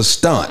 Bishop, to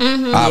stunt.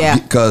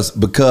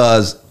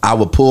 Because I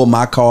would pull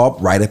my car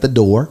up right at the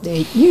door.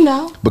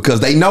 Because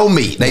they know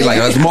me. They like,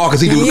 that's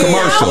Marcus, he do the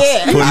commercials.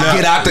 I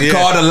get out the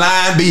car, the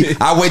line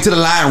I wait till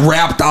the line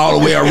wrapped all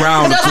the way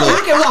around the club.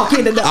 I can walk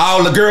in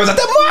all the girls out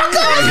there,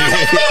 Marcus!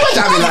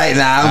 I be like,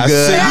 nah, I'm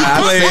good.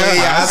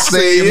 I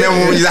see you. Remember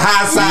when you was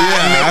high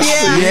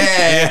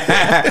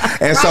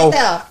side? And so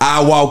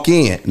I walk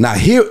in. Now,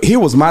 here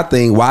was my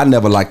thing, why I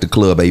never liked the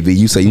club, AV.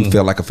 You say you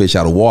felt like a fish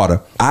out of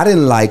water. I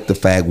didn't like the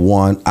fact,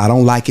 one, I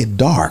don't like it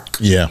dark.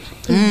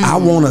 I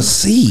want to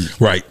see.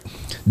 Right.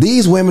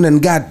 These women done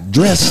got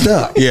dressed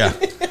up.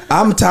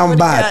 I'm talking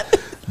about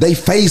they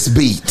face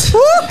beat,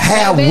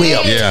 hair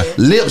whipped,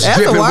 lips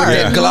dripping with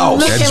that gloss.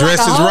 That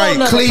dress is right.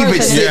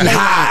 Cleavage sitting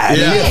high,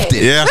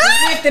 lifted.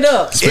 Lifted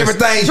up.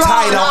 Everything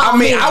tight on. I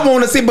mean, I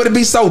want to see, but it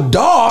be so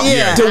dark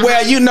to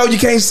where you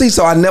can't see.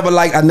 So I never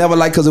like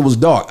because it was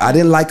dark. I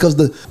didn't like because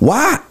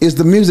why is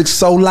the music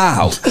so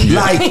loud?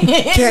 Like,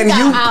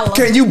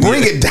 can you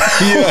bring it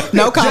down?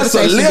 No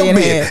conversation. Just a little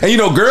bit.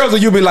 And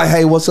girls, you be like,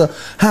 hey, what's up?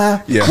 Huh?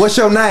 What's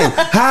your name?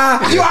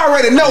 Huh? You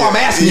already know I'm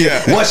asking you.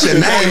 What's your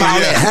name? All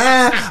that?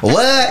 Huh?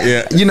 What?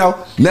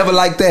 Never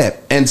like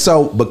that. And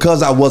so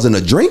because I wasn't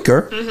a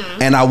drinker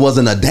and I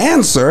wasn't a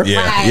dancer,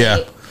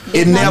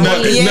 it never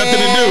nothing to do.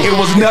 It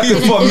was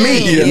nothing for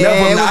me.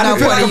 I didn't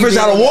feel like a fish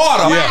out of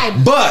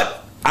water.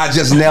 But I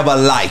just never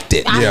liked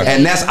it.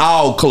 And that's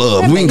all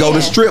clubs. We can go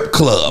to strip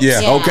clubs.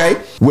 Okay?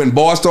 When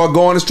boys start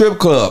going to strip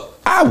club,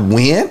 I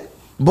went.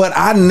 But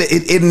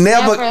it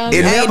never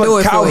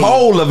caught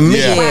hold of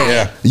me.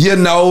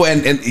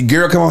 And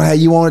girl come on, hey,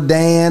 you want to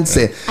dance?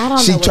 And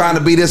she trying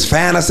to be this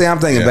fantasy. I'm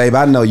thinking, babe,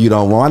 I know you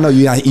don't want. I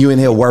know you in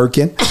here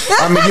working.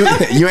 I mean,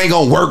 you ain't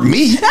gonna work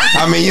me.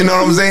 I mean, you know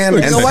what I'm saying?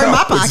 And work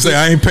my pocket. Say,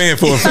 I ain't paying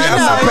for a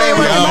fantasy.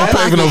 I don't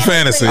pay for no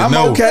fantasy. I'm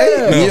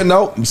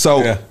okay. So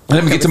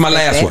let me get to my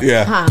last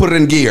one. Put it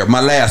in gear.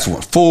 My last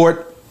one.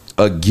 Ford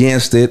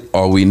against it,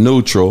 or we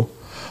neutral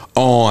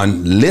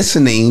on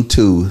listening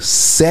to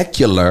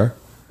secular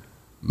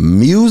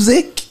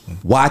music,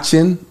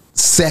 watching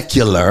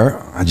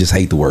secular, I just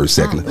hate the word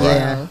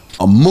secular,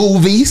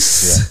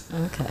 movies,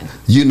 okay,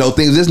 you know,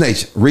 things of this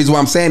nature. Reason why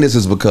I'm saying this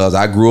is because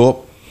I grew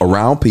up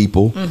around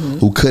people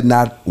who could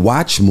not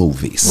watch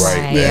movies.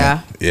 Right.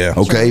 Yeah.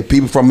 Okay. True.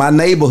 People from my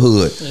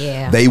neighborhood.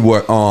 Yeah. They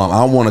were I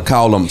don't want to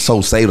call them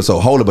so saved or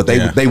so holy, but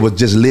they were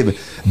just living.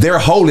 Their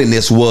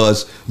holiness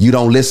was you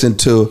don't listen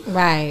to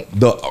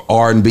the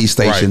R&B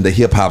station, the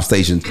hip hop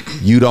station.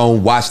 You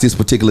don't watch this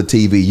particular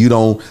TV. You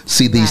don't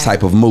see these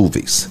type of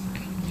movies.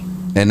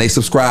 And they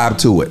subscribe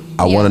to it.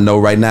 I want to know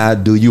right now,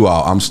 do you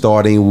all? I'm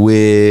starting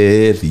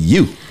with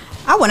you.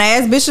 I want to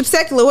ask Bishop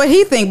Secular what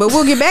he think, but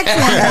we'll get back to him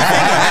in a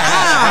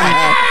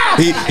second.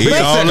 He's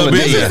all up in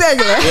there.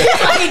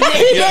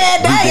 He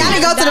did. I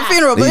didn't go to the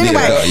funeral, but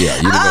anyway.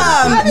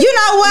 You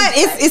know what?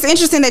 It's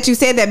interesting that you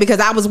said that because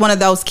I was one of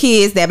those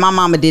kids that my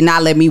mama did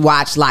not let me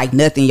watch like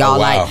nothing, y'all.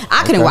 Like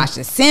I couldn't watch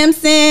The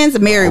Simpsons,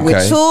 Married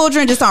with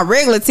Children, just on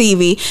regular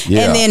TV,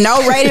 and then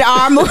no rated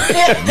R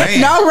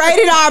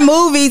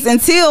movies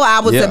until I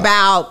was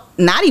about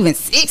not even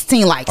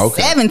 16, like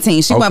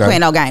 17. She wasn't playing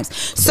no games.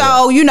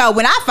 So, you know,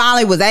 when I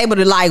finally was able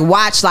to like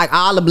watch like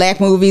all the black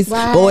movies,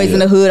 Boys in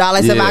the Hood, all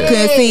that stuff I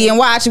couldn't see and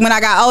watch when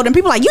I got older, and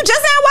people like, you just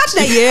ain't watch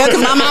that yet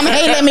because my mama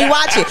ain't let me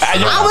watch it.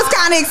 I was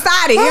kind of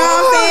excited, you know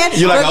what I'm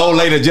saying? You like an old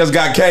lady that just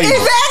got cable.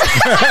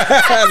 Exactly.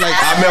 Like,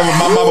 I remember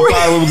my mama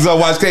probably was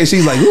gonna watch cable.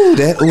 She's like, I'm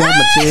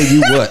gonna tell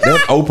you what,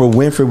 that Oprah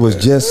Winfrey was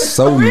just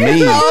so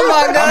mean. Oh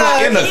my God. I'm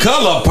like, in The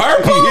Color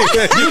Purple?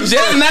 You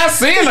just not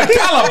seeing The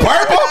Color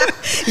Purple?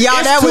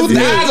 Y'all, that was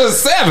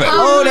 2007.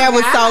 Oh, that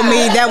was so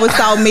me. That was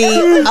so me.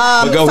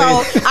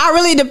 So I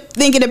really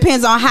think it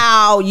depends on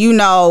how, you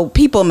know,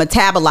 people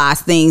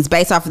metabolize things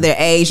based off of their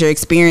age or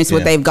experience,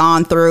 what they've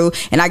gone through.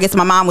 And I guess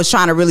my mom was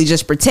trying to really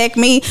just protect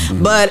me.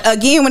 But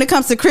again, when it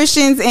comes to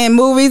Christians and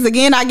movies,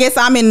 again, I guess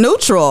I'm in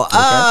neutral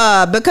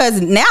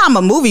because now I'm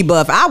a movie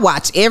buff. I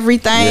watch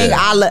everything.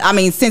 I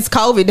mean, since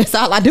COVID, that's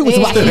all I do is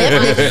watch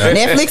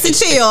Netflix and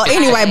chill.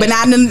 Anyway, but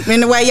not in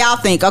the way y'all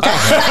think. Okay.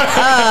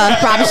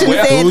 Probably shouldn't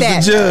have said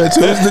that.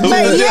 Who's the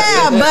judge?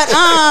 But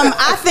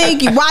I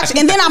think you watch,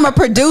 and then I'm a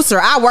producer.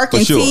 I work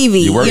in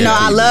TV. You know,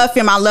 I love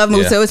film. I love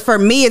movies. So it's for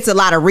me, it's a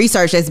lot of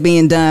research that's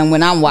being done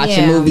when I'm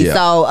watching movies.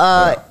 So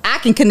I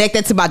can connect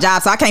that to my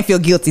job, so I can't feel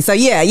guilty. So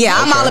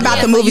I'm all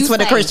about the movies for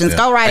the Christians.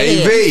 Go right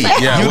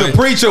ahead. You the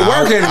preacher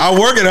working. I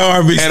work at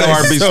R&B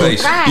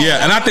station.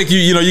 Yeah, and I think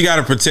you got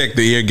to protect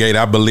the ear gate.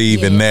 I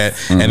believe in that.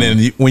 And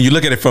then when you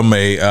look at it from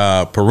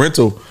a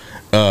parental,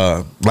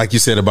 like you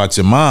said about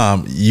your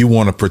mom, you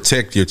want to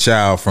protect your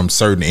child from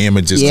certain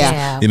images.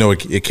 You know,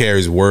 it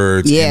carries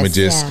words,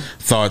 images,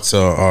 thoughts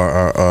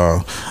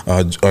are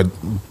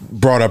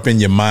brought up in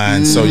your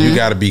mind. So you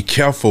got to be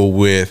careful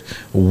with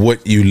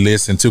what you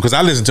listen to. Because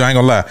I ain't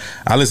gonna lie,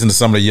 I listen to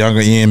some of the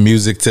younger end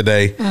music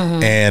today.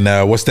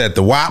 And what's that?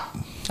 The WAP.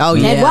 Oh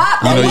yeah,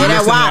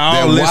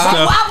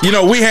 you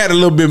know, we had a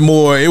little bit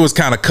more. It was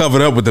kind of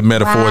covered up with the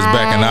metaphors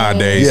back in our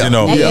days. You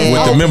know,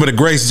 remember the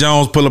Grace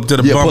Jones pull up to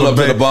the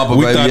bumper.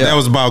 We thought that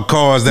was about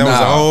cars. That was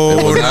a whole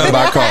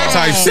about cars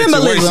type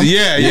situation.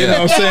 You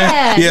know what I'm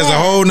saying? It's a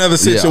whole nother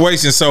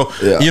situation. So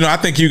you know, I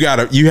think you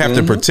have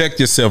to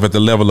protect yourself at the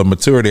level of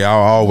maturity. I'll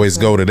always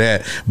go to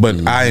that,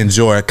 but I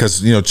enjoy it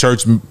because you know,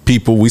 church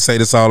people, we say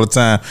this all the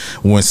time.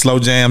 When slow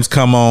jams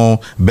come on,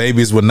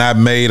 Babies were not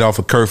made off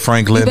of Kirk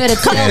Franklin.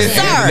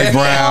 Anthony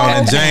Brown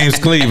and James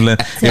Cleveland.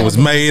 It was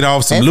made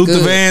off some Luther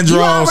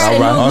Vandross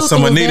or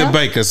some Anita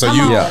Baker. So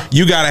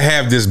you got to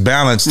have this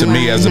balance to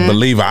me as a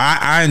believer.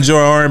 I enjoy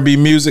R&B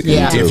music.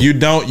 If you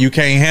don't, you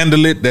can't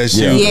handle it. That's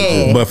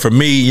you. But for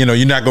me, you know,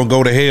 you're not gonna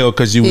go to hell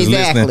because you was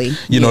listening,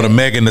 you know, to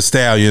Megan Thee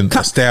Stallion.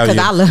 Because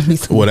I love me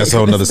some. Well, that's a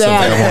whole nother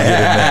subject. I won't get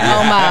in there.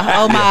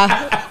 Oh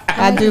my.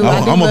 I do.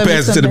 I'm gonna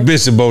pass it to the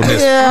bishop on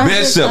this.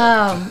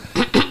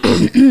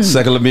 Bishop.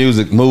 Secular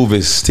music,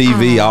 movies,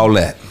 TV, all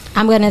that.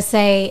 I'm gonna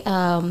say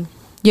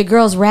your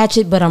girl's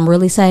ratchet, but I'm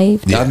really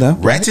saved. Yeah, I know.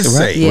 Ratchet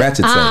saved.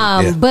 Ratchet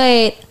saved.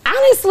 But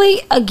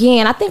honestly,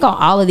 again, I think on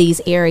all of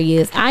these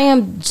areas, I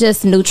am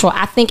just neutral.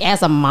 I think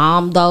as a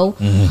mom, though,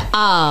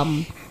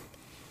 I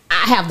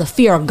have the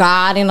fear of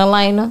God in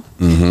Elena.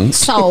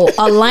 So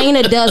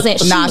Elena doesn't.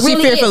 She's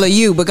really fearful of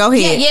you, but go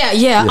ahead.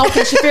 Yeah.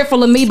 Okay, she's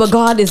fearful of me, but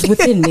God is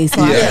within me. So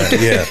but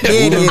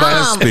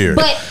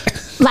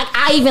like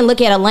I even look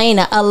at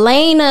Elena.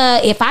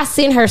 Elena, if I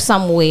send her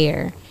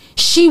somewhere,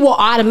 she will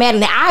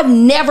automatically. I've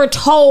never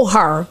told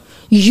her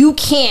you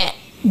can't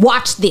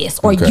watch this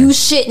or you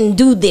shouldn't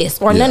do this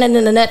or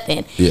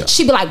nothing.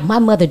 She'd be like, my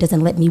mother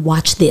doesn't let me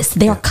watch this.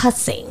 They're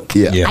cussing.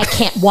 I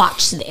can't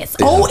watch this.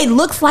 Oh, it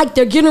looks like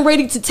they're getting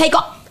ready to take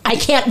off. I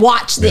can't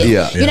watch this.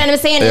 You know what I'm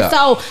saying? And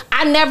so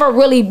I never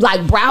really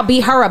like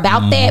browbeat her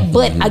about that.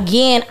 But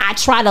again, I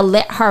try to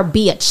let her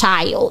be a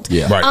child.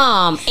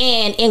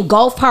 And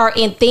engulf her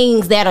in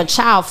things that are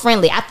child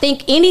friendly. I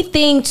think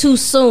anything too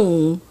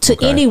soon to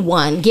to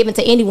anyone, given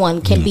to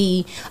anyone, can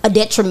be a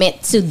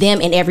detriment to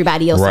them and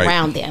everybody else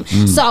around them.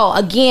 So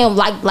again,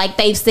 like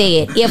they've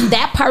said, if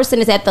that person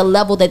is at the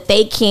level that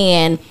they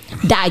can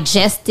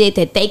digest it,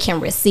 that they can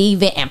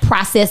receive it and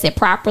process it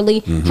properly,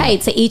 hey,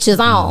 to each his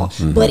own.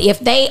 But if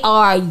they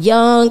are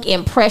young,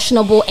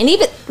 impressionable, and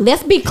even,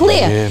 let's be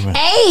clear,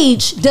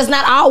 age does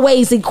not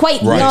always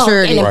equate young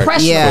and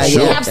impressionable.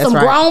 You have some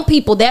grown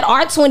people that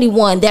are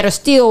 21 that are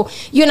still,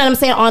 you know what I'm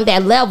saying, on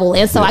that level.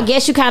 And so I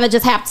guess you kind of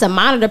just have to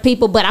monitor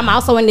people. But I'm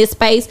also in this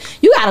space,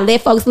 you got to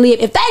let folks live.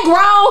 If they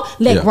grown,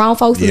 let grown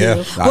folks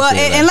live. Well,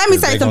 and let me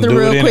say something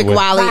real quick,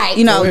 Wally.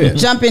 You know,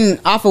 jumping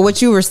off of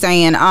what you were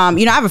saying,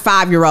 you know, I have a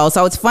 5-year-old,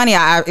 so it's funny.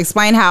 I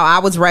explained how I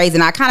was raised,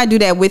 and I kind of do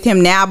that with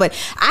him now, but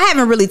I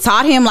haven't really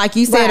taught him, like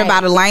you said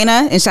about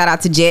Elena, and shout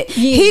out to Jet.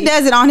 He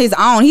does it on his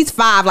own. He's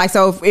 5. Like,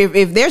 so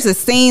if there's a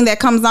scene that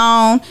comes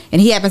on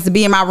and he happens to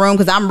be in my room,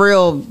 because I'm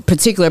real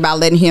particular about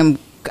letting him,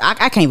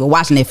 I can't even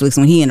watch Netflix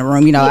when he in the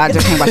room. You know, I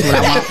just can't watch what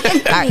I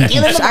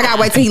want. I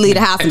gotta wait till he leave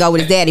the house and go with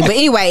his daddy. But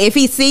anyway, if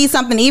he sees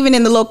something, even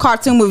in the little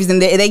cartoon movies,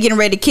 and they getting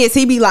ready to kiss,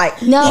 he be like,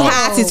 he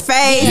hides his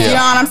face. You know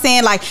what I'm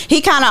saying? Like,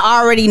 he kind of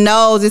already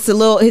knows it's a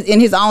little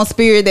in his own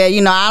spirit that,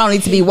 you know, I don't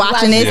need to be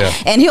watching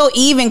this. And he'll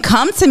even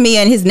come to me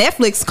in his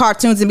Netflix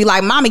cartoons and be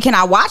like, "Mommy, can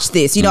I watch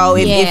this?" You know,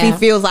 if he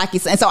feels like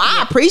he's. And so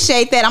I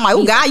appreciate that. I'm like,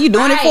 "Oh God, you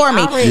doing it for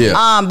me."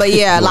 But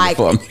yeah, like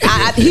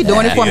he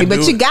doing it for me.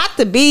 But you got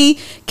to be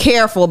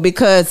careful,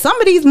 because some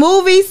of these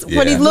movies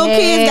where these little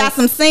kids got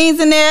some scenes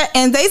in there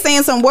and they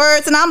saying some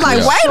words, and I'm like,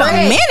 wait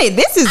a minute,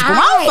 this is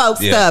grown folk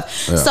stuff.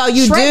 So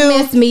you Shrek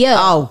messed me up.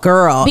 Oh,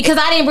 girl. Because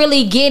I didn't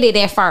really get it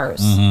at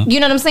first.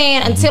 You know what I'm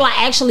saying? Until I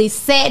actually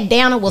sat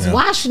down and was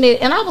watching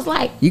it, and I was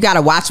like, you got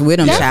to watch with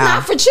them, that's child.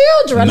 not for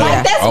children.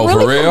 Like, that's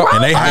really for real.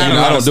 And they hide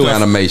I don't do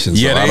animation,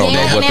 so I don't know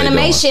what they're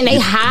doing. They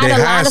hide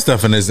a lot of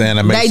stuff in this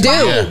animation. They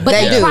do. But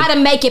they try to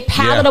make it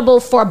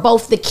palatable for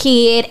both the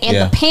kid and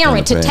the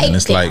parent to take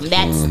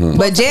them.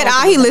 But Jet,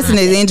 all he listen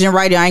to is Engine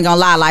Radio. I ain't gonna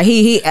lie. Like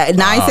he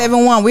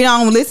 97.1. We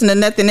don't listen to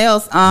nothing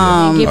else.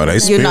 They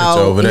spiritual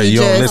over there.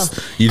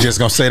 You just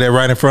gonna say that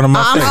right in front of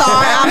my face.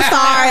 I'm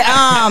sorry.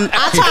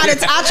 I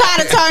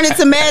tried to turn it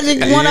to Magic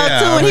 102,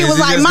 and he was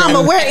like,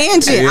 "Mama, we're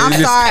Engine." I'm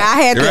sorry. I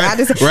had to. I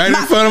just right in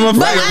front of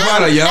my face.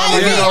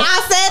 I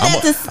said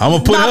that. I'm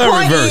gonna put her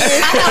in reverse.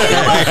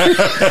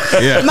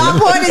 My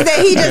point is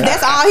that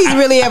that's all he's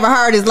really ever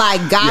heard is like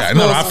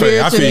gospel,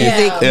 spiritual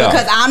music.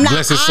 Because I'm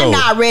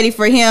not ready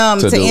for him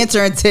to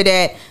enter into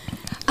that.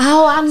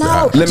 Oh, I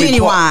know.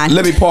 Genuine.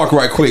 Let me park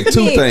right quick.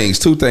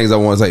 Two things I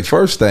want to say.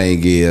 First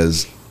thing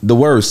is the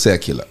word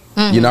secular.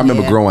 You know, I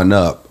remember growing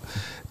up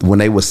when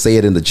they would say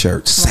it in the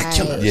church,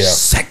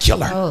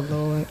 secular. Oh,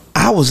 Lord.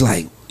 I was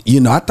like, you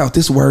know, I thought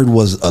this word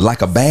was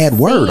like a bad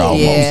word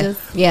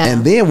almost.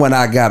 And then when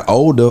I got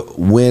older,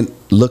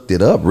 looked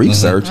it up,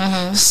 researched,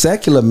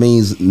 secular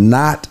means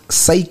not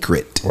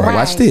sacred.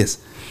 Watch this.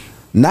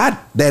 Not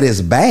that it's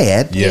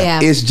bad.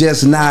 It's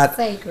just not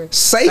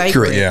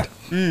sacred. Yeah.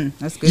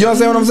 That's good. You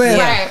understand what I'm saying?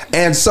 Right.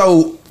 And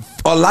so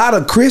a lot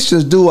of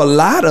Christians do a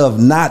lot of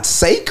not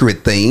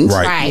sacred things.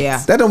 Right. Yeah.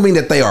 That don't mean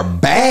that they are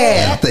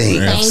bad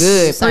things.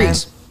 Good.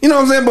 Preach. You know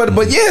what I'm saying?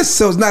 But yes,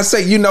 so it's not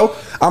sacred. You know,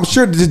 I'm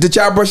sure. Did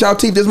y'all brush your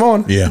teeth this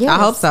morning? Yeah. I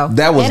hope so.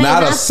 That was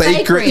not a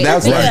sacred.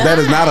 That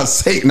is not a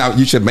sacred. Now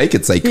you should make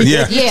it sacred.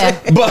 Yeah.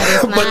 But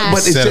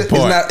it's just it's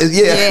not.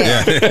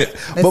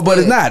 But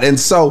it's not. And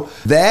so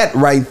that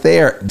right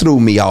there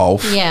threw me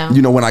off. Yeah.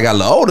 You know, when I got a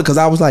little older, because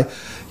I was like,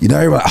 you know,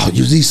 everybody,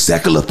 use these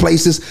secular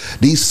places,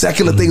 these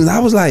secular things. I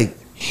was like,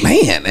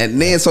 man.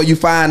 And then so you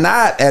find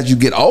out as you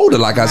get older,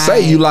 like I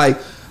say, you like,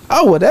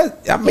 oh well,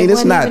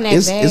 it's not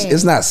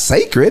it's not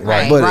sacred,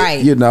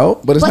 but you know,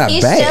 but it's not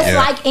bad. But it's just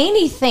like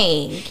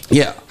anything.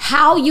 Yeah.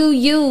 How you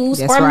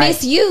use or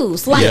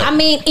misuse. Like I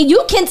mean,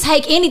 you can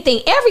take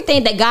anything,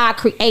 everything that God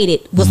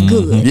created was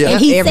good. Yeah.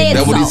 And he said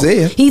That's so. What he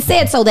said. He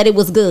said so that it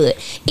was good.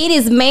 It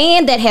is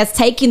man that has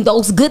taken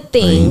those good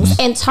things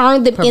and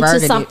turned them into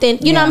something,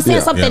 you know what I'm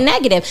saying, something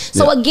negative.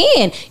 So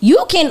again,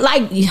 you can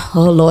like,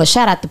 oh Lord,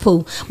 shout out to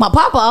Pooh. My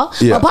papa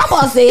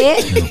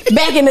said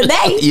back in the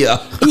day,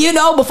 you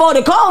know, before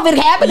the COVID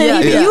happened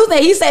and he used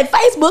it, he said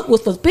Facebook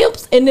was for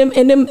pimps and them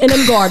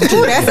garden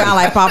tools. That sound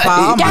like Papa.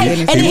 Oh my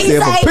goodness. And he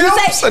said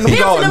pimps and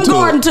them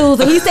garden tools.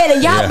 And he said,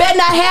 and y'all better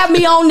not have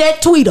me on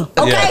that Twitter.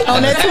 Okay?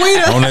 On that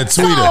Twitter. On that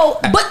Twitter. So,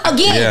 but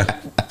again,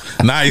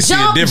 now you see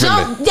it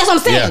differently. That's what I'm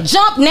saying.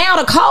 Jump now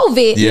to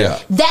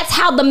COVID. That's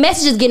how the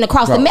message is getting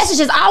across. The message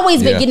has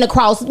always been getting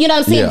across, you know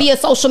what I'm saying, via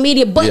social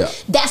media,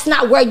 but that's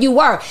not where you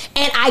were.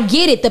 And I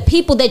get it. The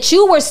people that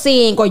you were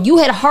seeing or you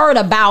had heard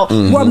about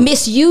were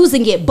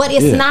misusing it, but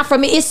it's not for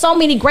me. It's so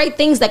many great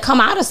things that come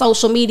out of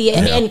social media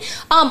and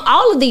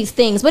all of these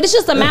things, but it's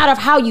just a matter of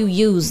how you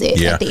use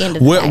it at the end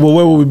of the day. Well,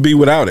 where would we be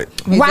without it?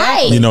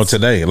 Right. You know,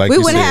 today. Like we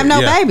wouldn't have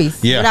no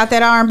babies without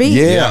that R&B.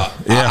 Yeah.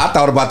 I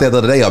thought about that the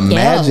other day.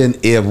 Imagine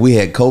if we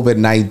had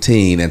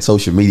COVID-19 and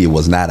social media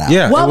was not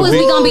out. What was we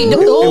going to be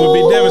doing? It would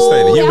be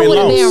devastating. You'd be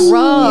lost. Been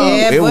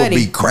rough. It would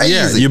be crazy. crazy.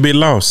 Yeah, you'd be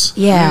lost.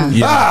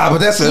 Yeah. But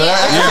that's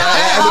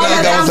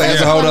another conversation.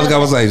 That's a whole other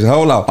conversation.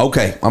 Hold on.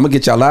 Okay, I'm gonna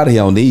get y'all out of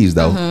here on these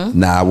though.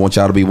 Now I want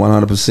y'all to be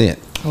 100%.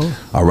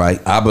 All right.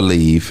 I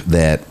believe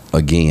that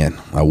again.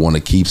 I want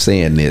to keep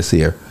saying this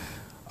here.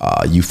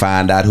 You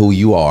find out who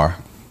you are.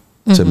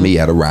 To me,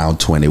 at around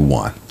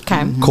 21.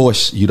 Okay. Of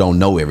course, you don't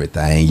know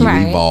everything. You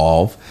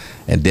evolve,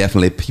 and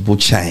definitely people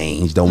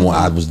change. Don't want.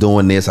 I was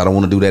doing this. I don't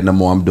want to do that no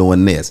more. I'm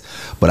doing this.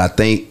 But I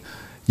think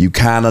you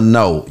kind of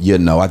know. You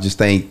know. I just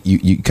think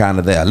you kind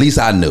of there. At least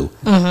I knew.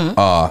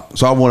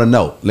 So I want to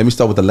know. Let me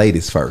start with the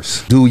ladies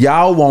first. Do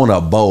y'all want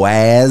a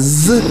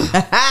Boaz?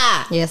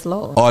 Yes,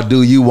 Lord. Or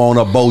do you want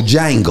a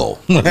Bojangle?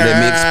 Let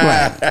me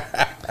explain.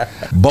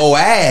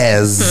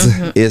 Boaz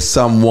is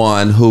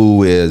someone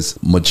who is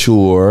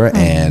mature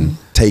and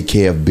take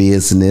care of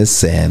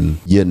business, and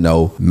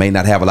may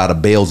not have a lot of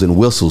bells and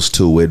whistles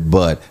to it,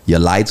 but your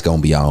light's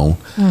gonna be on,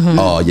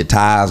 your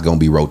tires gonna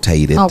be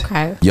rotated.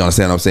 Okay, you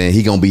understand what I'm saying?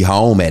 He gonna be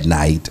home at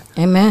night.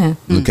 Amen.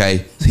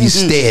 Okay, he's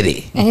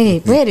steady. Hey,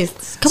 ready?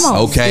 Come on.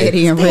 Okay,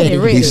 steady and ready.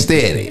 He's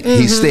steady.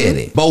 He's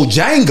steady.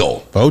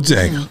 Bojangle.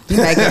 Bojangle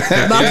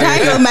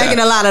making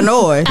a lot of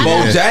noise.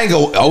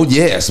 Bojangle. Oh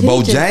yes,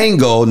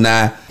 Bojangle.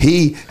 Now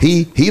he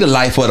the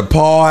life of the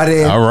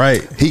party. All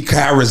right. He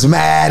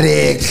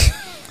charismatic.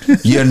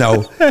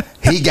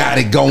 He got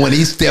it going.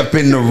 He step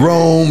in the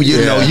room.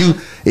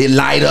 It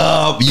light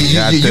up.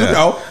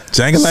 Jangle.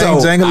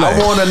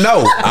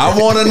 I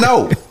want to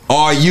know.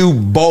 Are you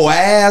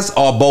Boaz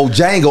or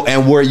Bojangle?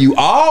 And were you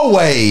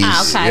always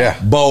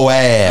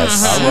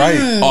Boaz? All right.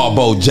 Or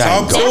Bojangle?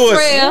 Talk to us.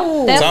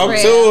 That's Talk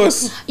real. to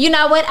us. You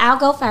know what? I'll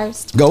go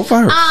first. Go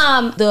first.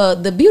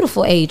 The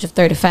beautiful age of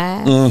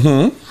 35.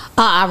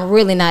 I'm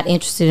really not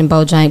interested in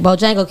Bojangle.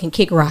 Bojangle can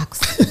kick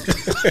rocks.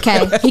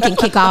 Okay, he can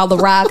kick all the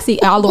rocks.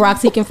 All the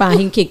rocks he can find,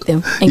 he can kick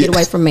them and get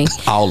away from me.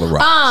 All the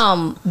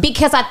rocks.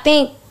 Because I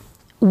think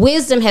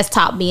wisdom has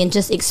taught me and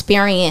just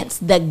experience,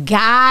 the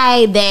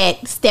guy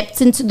that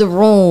steps into the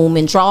room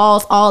and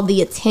draws all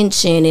the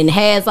attention and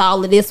has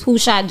all of this who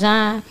shot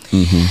John.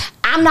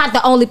 I'm not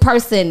the only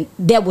person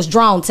that was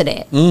drawn to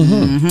that.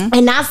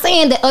 And not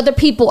saying that other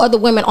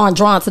women aren't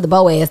drawn to the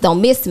Boaz,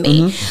 don't miss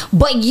me.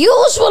 But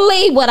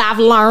usually what I've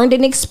learned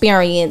and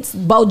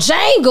experienced,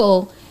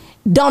 Bojangle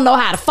don't know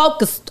how to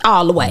focus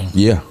all the way.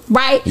 Yeah.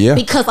 Right? Yeah.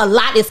 Because a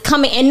lot is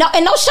coming, and no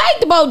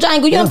shade to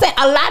Bojangle, you know what I'm saying?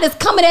 A lot is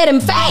coming at him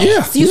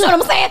fast. You know what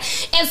I'm saying?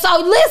 And so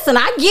listen,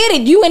 I get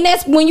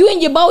it. When you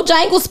in your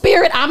Bojangle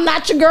spirit, I'm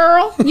not your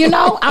girl,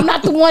 I'm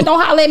not the one, don't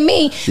holler at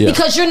me,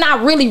 because you're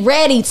not really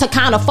ready to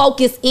kind of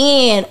focus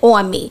in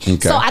on me.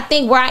 Okay. So I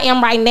think where I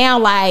am right now,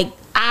 like,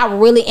 I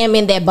really am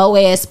in that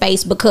Boaz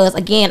space because,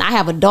 again, I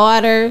have a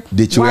daughter.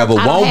 Did you ever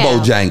want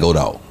Bojangle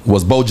though?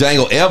 Was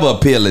Bojangle ever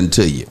appealing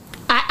to you?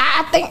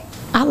 I think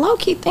I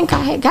low-key think I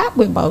had got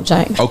with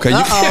Bojangle. Okay.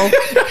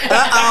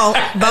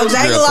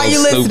 Bojangle, are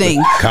you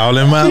listening? Call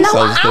him out. No,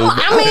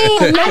 I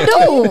mean, I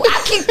do.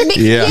 I keep. I'm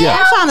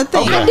trying to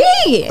think. I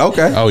did.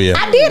 Okay. Oh yeah.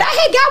 I did.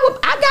 I got with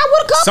a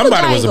couple.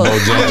 Somebody of was a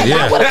Bojangle.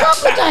 Yeah. With a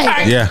couple of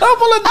Jangles. Yeah.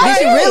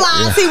 Did you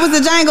realize he was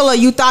a Jangle, or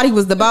you thought he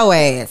was the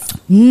Boaz?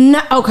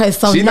 No. Okay.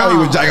 So she know he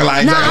was Jangle.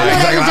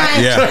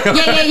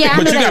 Yeah.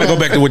 But you got to go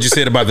back to what you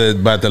said about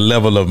the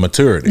level of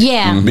maturity.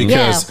 Yeah.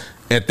 Because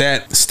at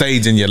that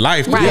stage in your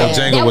life, the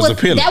Bojangle was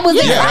appealing. That was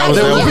it.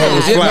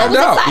 No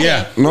doubt.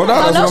 Yeah. No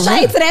doubt. So no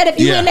shade to that. If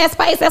you're in that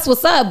space, that's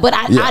what's up. But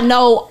I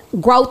know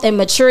growth and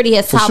maturity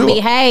has taught me,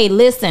 hey,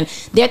 listen,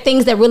 there are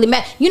things that really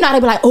matter. You know, they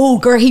be like, oh,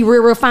 girl, he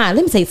real fine.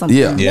 Let me say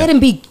something. Let him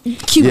be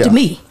cute to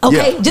me.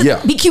 Okay?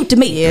 Just be cute to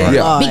me.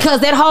 Because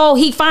that whole,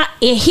 he find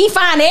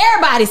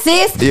everybody,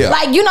 sis.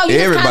 Like, you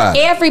just find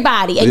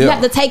everybody. And you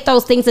have to take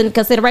those things into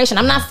consideration.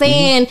 I'm not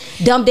saying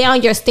dumb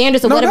down your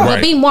standards or whatever,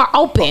 but be more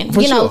open,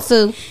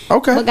 to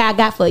what God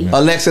got for you.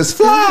 Alexis,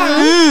 fly.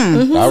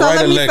 All right,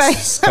 so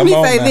Alexis. let me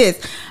say this.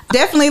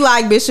 Definitely,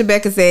 like Bishop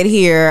Becca said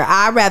here,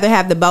 I'd rather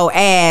have the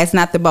Boaz,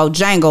 not the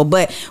Bojangle.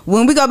 But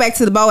when we go back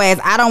to the Boaz,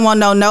 I don't want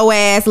no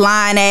ass,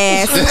 lying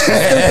ass, stupid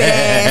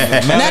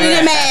ass, none of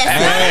them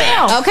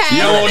asses. Okay,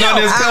 you don't want none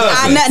of his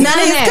cousins. None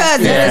of his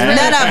cousins.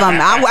 None of them.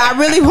 I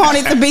really want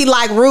it to be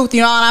like Ruth.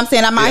 You know what I'm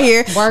saying? I'm out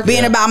here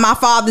being about my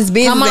father's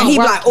business, and he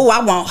be like, "Oh, I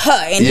want her,"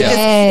 and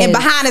and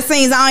behind the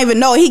scenes, I don't even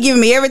know. He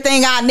giving me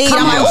everything I need.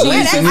 I'm like,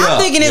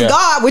 I'm thinking it's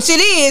God, which it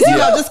is.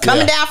 Just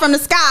coming down from the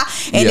sky,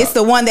 and it's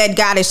the one that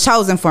God has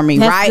chosen for me.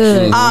 That's right?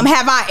 Good.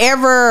 Have I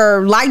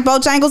ever liked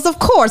Bojangles? Of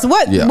course.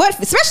 What?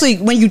 Especially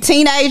when you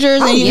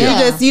teenagers and you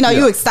just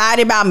you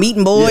excited about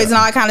meeting boys and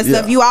all that kind of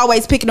stuff. You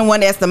always picking the one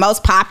that's the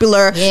most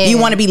popular. You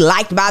want to be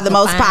liked by the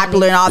most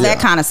popular and all that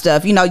kind of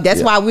stuff.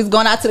 That's why we was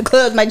going out to the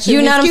clubs, make sure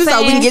you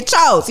so we can get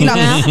chose. But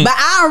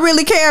I don't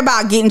really care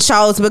about getting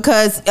chose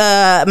because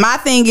my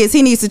thing is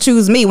he needs to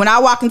choose me. When I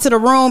walk into the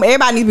room,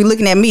 everybody needs to be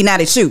looking at me, not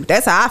at you.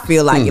 That's how I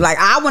feel like. Like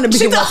I want to be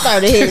the one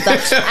started here.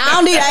 I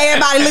don't need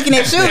everybody looking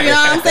at you. You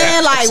know what I'm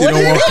saying? like, She what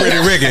don't is want this?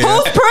 Pretty Ricky.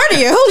 Who's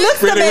prettier? Who looks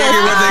the Pretty Ricky,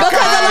 best? what they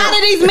Because a lot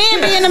of these men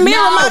be in the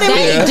mirror more than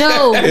they me. do.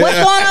 What's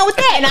going on with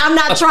that? And I'm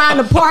not trying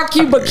to park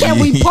you, but can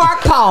we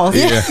park pause?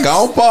 Yeah.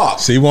 Go on, park.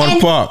 She want to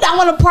And park. I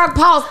want to park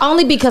pause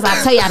only because I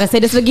tell you, I done say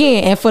this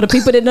again, and for the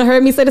people that done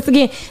heard me say this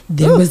again,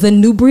 there was a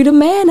new breed of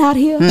man out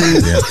here.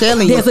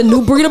 Telling you. There's a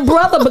new breed of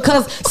brother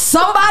because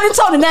somebody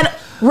told him that.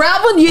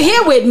 Reverend, you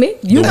here with me?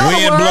 You The know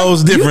wind word.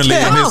 blows differently You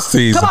in come this on.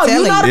 season. Come on,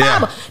 you know the Yeah.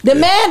 Bible. The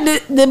man,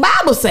 the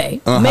Bible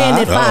say, man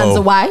that finds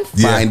a wife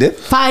Yeah.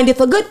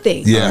 findeth a good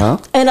thing, Yeah.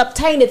 and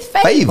obtaineth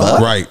favor,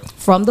 Right.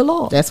 from the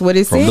Lord. That's what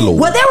it says. the Lord.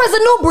 Well, there is a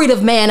new breed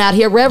of man out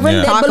here, Reverend,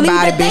 Yeah. that Talk believe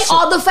about that it, they Bishop.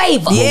 are the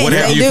favor. Yeah, What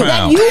have they you do. That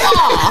found? you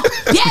are.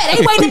 Yeah,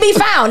 they waiting to be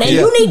found, and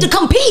Yeah. you need to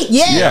compete.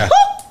 Yeah.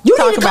 You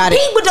Talk need to about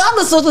compete it. with the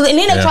other sisters, and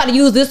then they Yeah. try to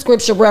use this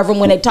scripture, Reverend,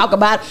 when they talk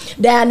about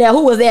down there.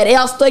 Who was that?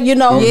 Esther, you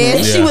know, Yes.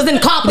 and she Yeah. was in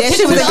competition. Yeah,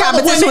 she was with in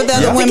competition with the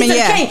other to women, get to the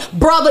yeah. king.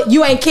 Brother,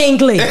 you ain't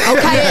kingly, okay?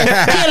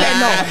 Kill that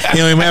no.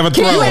 You don't even have a You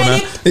throne. ain't Huh?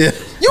 even- Yeah.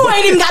 You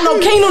ain't even got no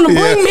kingdom to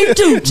bring me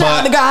to,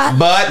 child of God.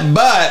 But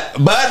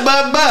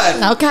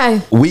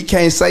Okay. we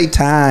can't say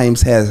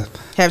times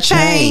Have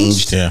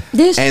changed. Yeah.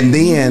 This And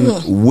then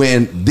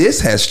when this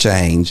has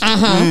changed,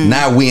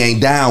 now we ain't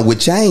down with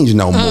change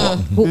no more.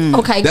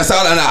 okay. That's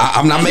all.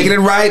 I'm not making it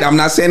right. I'm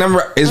not saying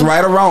it's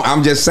right or wrong.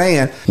 I'm just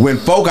saying when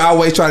folk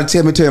always try to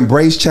tell me to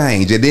embrace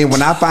change, and then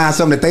when I find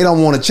something that they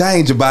don't want to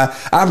change about,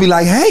 I'll be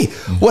like, "Hey,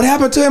 what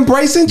happened to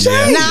embracing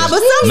change?" Nah, but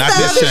some Not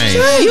stuff this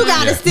change. you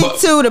gotta Yeah. stick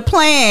to the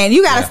plan.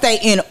 You gotta stay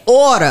in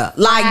order.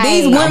 Like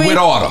these Right. women, I'm with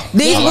order.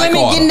 these I like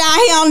women order. getting down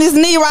here on this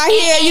knee right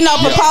here, you know,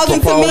 proposing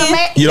to propose. men.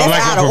 You don't That's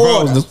like out to of order.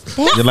 propose?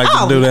 You like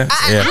to do that?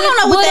 I Yeah. don't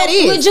know what that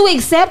is. Would you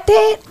accept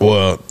that?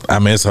 Well, I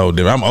mean, it's whole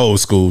different. I'm old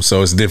school,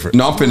 so it's different.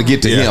 No, I'm finna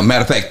get to Yeah. him.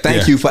 Matter of fact, thank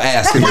Yeah. you for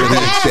asking me to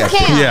Ask accept.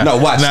 him. Yeah. No,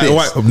 watch not,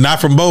 this. Not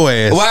from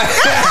Boaz. What?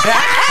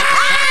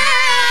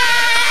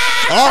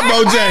 Or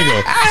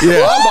Bojangle.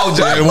 Yeah. Or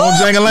Bojangle. Yeah, won't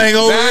Jangle-lang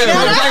over Damn, here. you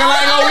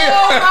jangling over here.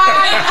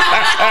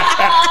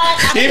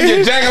 If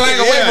you jangling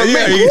away Yeah, from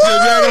yeah, me, you get your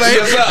Jangle-lang.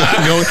 Yes,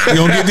 sir. You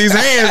gonna get these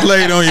hands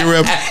laid on you,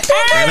 Rep.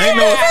 And ain't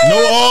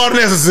no all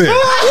necessary.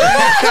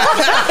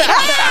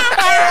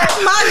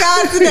 My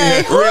God,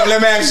 today. Real,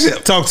 let me ask you.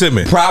 Talk to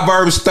me.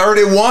 Proverbs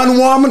 31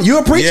 woman. You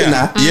a preacher Yeah.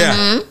 now.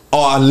 Yeah.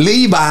 Or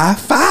Levi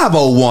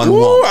 501 Ooh,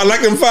 woman. I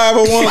like them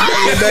 501 back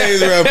in the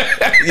days, Rep.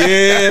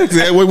 Yeah.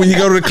 That way when you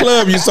go to the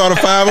club, you saw the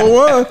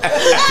 501.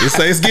 You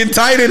say it's getting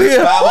tight in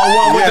here.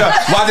 501 with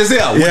the, watch this here,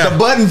 Yeah. with the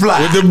button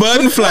fly. With the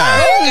button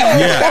fly.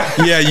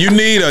 Yeah. You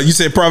need you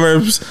said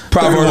Proverbs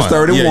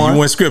 31. Yeah, you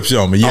went scripture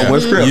on me. Yeah. I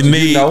went scripture, You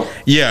need,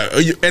 you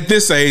know. at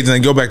this age,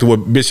 and go back to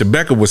what Bishop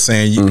Becker was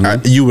saying,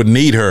 you would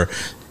need her.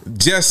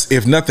 Just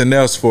if nothing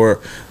else for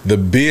the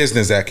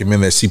business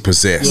acumen that she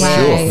possessed,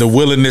 Right. the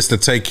willingness to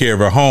take care of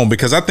her home.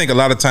 Because I think a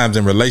lot of times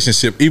in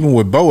relationship, even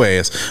with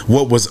Boaz,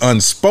 what was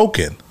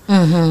unspoken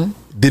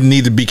didn't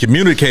need to be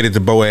communicated to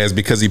Boaz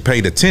because he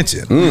paid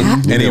attention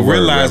and he Good word,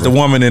 realized the Reverend.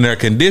 woman in her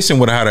condition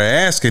without her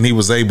asking, he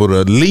was able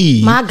to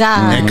lead My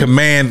God. and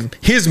command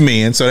his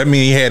men. So that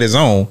means he had his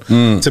own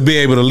to be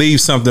able to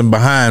leave something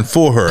behind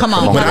for her. Come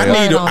on, but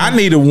man. I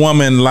need a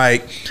woman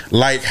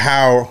like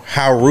how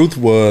Ruth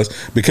was,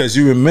 because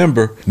you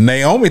remember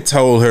Naomi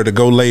told her to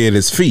go lay at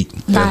his feet.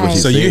 Right.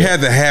 So you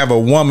had to have a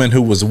woman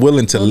who was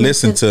willing to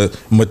listen to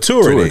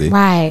maturity.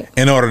 Right.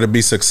 In order to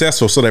be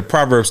successful. So that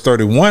Proverbs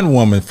 31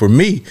 woman for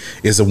me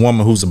is a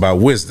woman who's about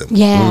wisdom.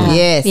 Yeah.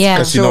 Yes. Yeah.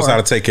 Because she knows how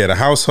to take care of the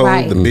household,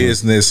 Right. the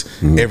business,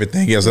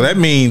 everything else. So that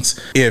means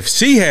if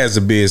she has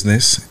a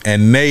business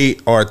and they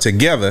are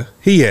together,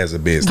 he has a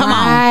business.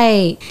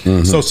 Right.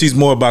 So she's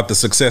more about the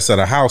success of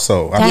the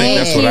household. I think Thank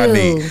that's what I you.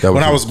 need. That was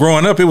When I it. was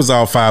growing up, it was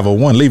all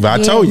 501. Levi, I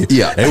told you.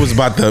 Yeah. It was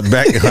about the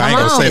back. I ain't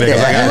gonna say that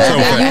because I got in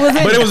trouble for You was that.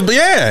 in But it. it was,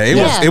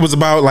 Yeah. it was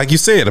about, like you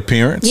said,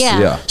 appearance. Yeah.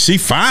 Yeah. She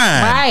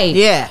fine. Right.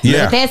 Yeah.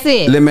 Yeah. That's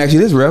it. Let me ask you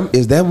this, Rev.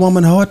 Is that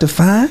woman hard to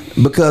find?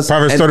 Because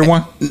Proverbs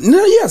 31?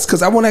 No, yes,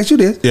 because I want to ask you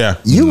this. Yeah.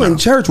 You No. in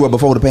church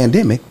before the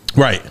pandemic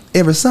Right.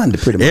 every Sunday,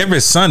 pretty much. Every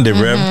Sunday,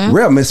 Rev.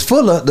 Rev, it's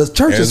full of the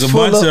church There's is a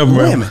full bunch of of them,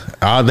 women.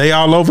 Rev. They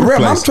all over the Rev,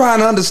 place. I'm trying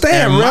to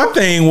understand, And my Rev.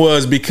 thing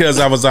was because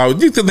I was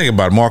out. You can think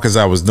about it, Marcus.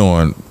 I was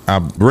doing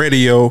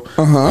radio,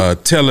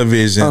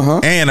 television,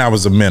 and I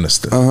was a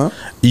minister.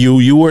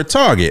 You were a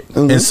target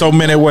in so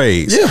many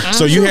ways. Yeah.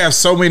 So you have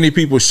so many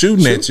people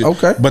shooting at you.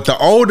 Okay. But the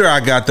older I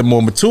got, the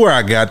more mature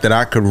I got, that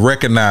I could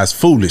recognize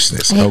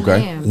foolishness.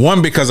 Okay.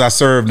 One, because I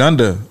served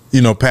under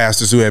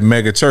pastors who had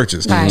mega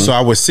churches. Right. So I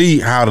would see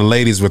how the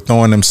ladies were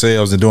throwing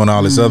themselves and doing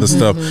all this other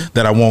stuff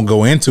that I won't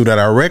go into, that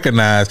I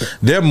recognize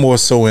they're more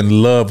so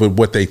in love with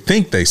what they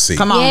think they see.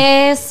 Come on.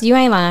 Yes, you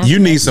ain't lying. You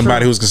need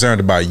somebody who's concerned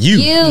about you.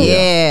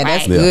 Yeah,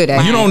 that's Right. good.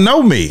 You don't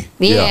know me.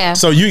 Yeah.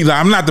 So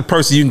I'm not the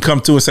person you can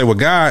come to and say, well,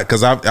 God,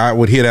 because I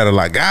would hear that a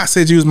lot. God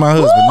said you was my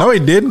husband. No, he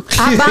didn't.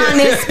 I bind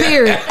that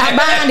spirit. I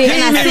bind it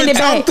He and I didn't send even it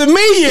talk back. to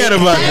me yet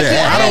about Thank that. you.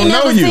 I I don't ain't know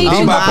never you. seen He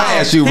you.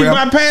 bypassed you, He Rev.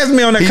 bypassed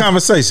me on that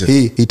conversation.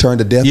 He turned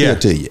the deaf appeal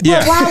to you.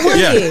 Well, why would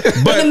it?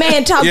 But the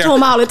man talk to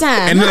him all the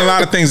time. And then a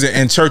lot of things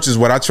in churches,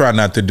 what I try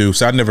not to do,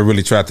 so I never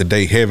really tried to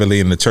date heavily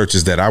in the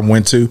churches that I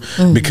went to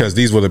because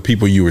these were the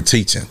people you were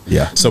teaching.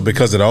 Yeah. So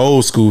because of the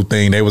old school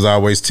thing, they was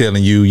always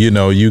telling you,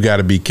 you got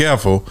to be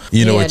careful,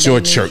 at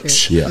your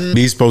church. Yeah.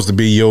 These supposed to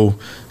be your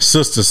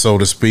sisters, so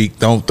to speak.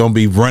 Don't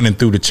be running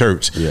through the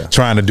church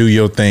trying to do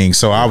your thing.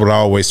 So I would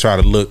always try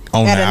to look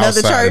on the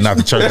outside and not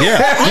the church. Yeah.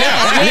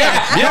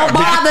 Don't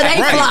bother they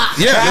flock.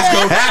 Yeah, let's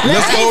go.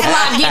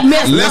 Get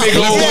messed Let me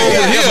go over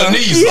here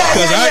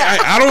because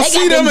I don't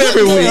see them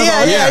every week.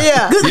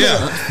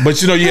 Yeah.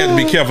 But you have to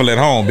be careful at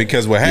home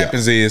because what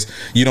happens is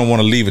you don't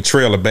want to leave a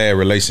trail of bad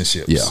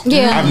relationships.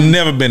 Yeah. I've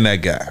never been that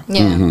guy.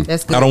 Yeah,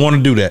 that's good. I don't want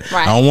to do that.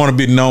 Right. I don't want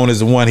to be known as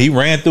the one he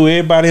ran through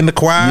everybody in the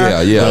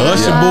choir, the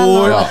usher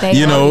board,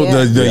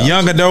 the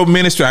young adult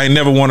ministry. I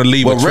never want to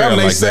leave a trail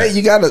like that.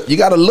 You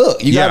gotta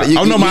look.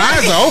 My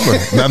eyes are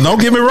open. Now, don't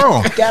get me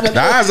wrong. The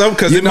eyes are open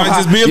because it might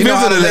just be a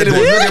visitor. The lady was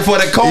looking for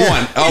the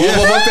corn.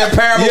 What's that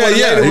parable?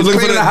 Yeah. Was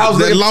looking for the house.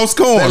 That lost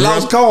corn. That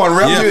lost corn.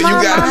 You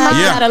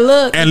gotta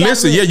look. And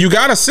listen, you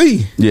gotta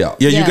see. Yeah,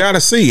 you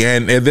gotta see.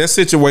 And there's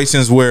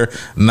situations where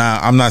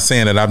I'm not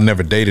saying that I've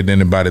never dated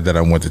anybody that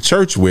I went to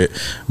church with,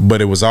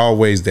 but it was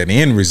always that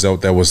end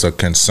result that was a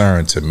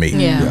concern to me.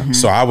 Yeah.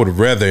 So I would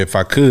rather, if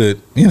I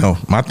could,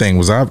 my thing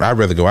was I'd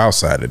rather go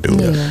outside to do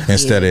it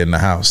instead of in the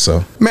house.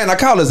 So man, I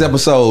call this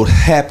episode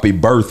 "Happy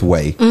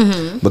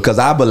Birthway" because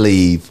I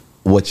believe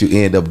what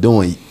you end up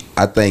doing.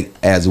 I think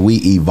as we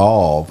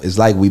evolve, it's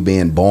like we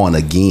being born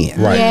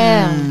again. Right.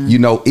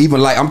 Yeah.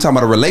 Even like I'm talking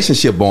about a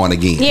relationship born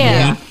again.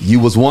 Yeah. You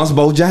was once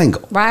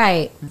Bojangle.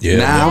 Right. Yeah.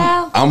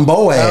 Now I'm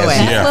Boaz.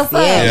 That's what's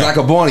up. It's like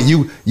a born.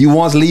 You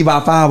once Levi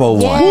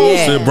 501.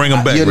 Yeah. So bring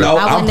them back.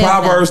 I'm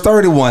Proverbs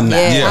 31 now.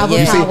 Yeah.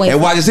 You see,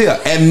 and watch this here.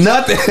 And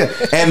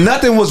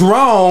nothing was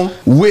wrong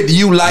with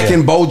you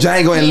liking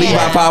Bojangle and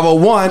Levi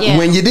 501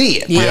 when you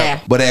did.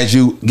 Yeah. But as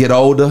you get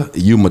older,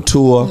 you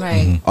mature,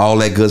 all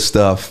that good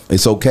stuff.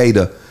 It's okay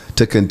to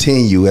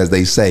continue, as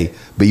they say,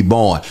 be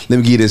born. Let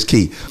me give you this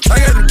key. I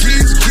got the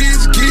keys.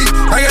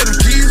 I got the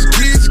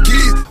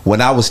keys.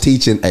 When I was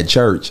teaching at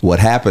church, what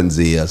happens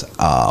is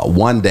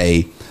one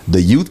day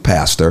the youth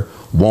pastor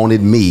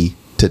wanted me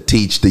to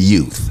teach the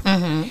youth.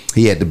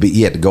 He had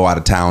to go out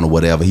of town or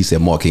whatever. He said,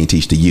 "Mark, can you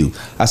teach the youth?"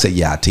 I said,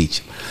 "Yeah, I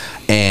teach."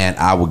 And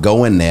I would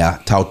go in there,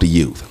 talk to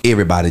youth.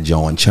 Everybody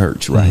joined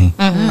church, right?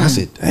 I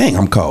said, "Dang,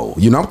 I'm cold."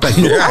 I'm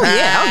thinking, Oh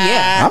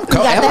yeah. I'm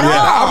cold.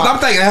 I'm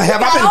thinking,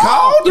 have I been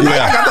called? I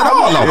got that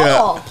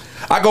all on.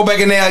 I go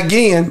back in there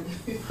again.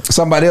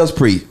 Somebody else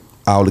preach.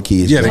 All the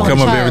kids. Yeah, they come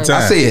up every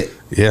time. I said,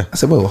 I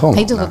said, well, hold on.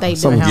 They do what they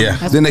do.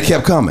 Then they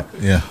kept coming.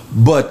 Yeah.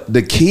 But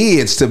the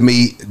kids, to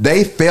me,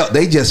 they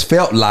just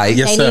felt like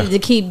Yes, They needed to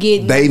keep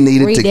getting. they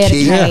needed to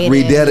keep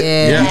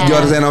rededicated. Yeah. You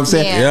understand what I'm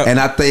saying? Yeah. And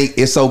I think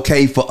it's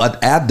okay for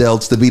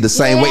adults to be the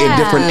same way in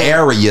different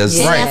areas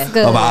that's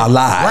good. of our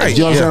lives. Right.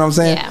 You understand what I'm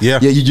saying?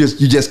 Yeah. You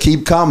just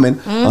keep coming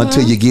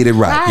until you get it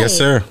right. Yes,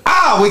 sir.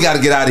 We got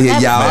to get out of here,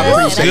 y'all. I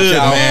appreciate Good,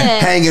 y'all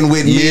man. hanging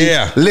with me.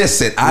 Yeah.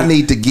 Listen, I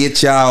need to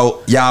get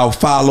y'all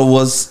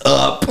followers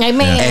up.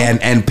 Amen.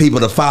 And people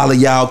to follow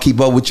y'all, keep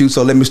up with you.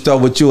 So let me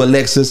start with you,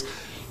 Alexis.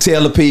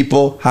 Tell the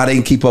people how they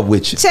can keep up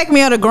with you. Check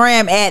me on the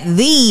gram at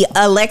the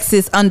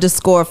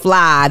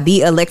Alexis_Fly, the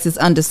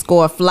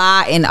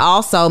Alexis_Fly, and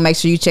also make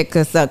sure you check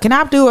us up. Can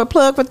I do a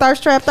plug for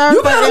Thirst Trap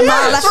Thursday?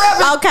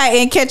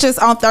 Okay, and catch us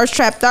on Thirst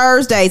Trap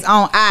Thursdays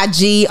on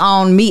IG,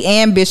 on me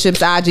and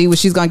Bishop's IG, which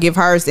she's gonna give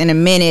hers in a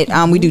minute.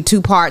 We do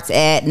 2 parts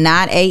at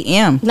 9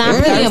 a.m.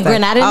 9 p.m. We're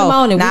not in the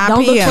morning. 9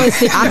 Don't p.m. look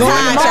for I'm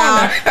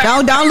tired,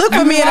 y'all. Don't look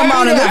for me in the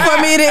morning. Look for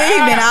me in the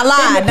evening. I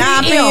lied.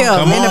 9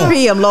 p.m. In the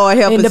p.m. Lord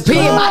help us. In the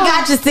PM, I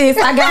got you, sis.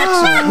 I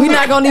got you. We're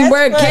not gonna need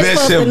word catch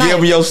us Bishop, tonight.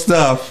 give me your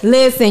stuff.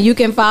 Listen, you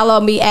can follow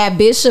me at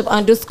Bishop_BEKAH,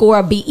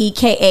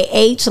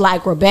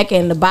 like Rebecca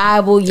in the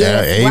Bible.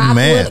 Yes,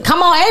 amen.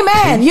 Come on,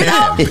 amen. You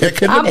know,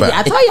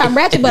 I told you I'm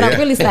ratchet, but I'm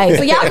really safe.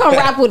 So y'all come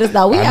rock with us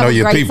though. We have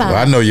a great time.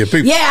 I know your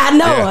people. Yeah, I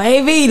know.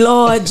 AV,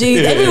 Lord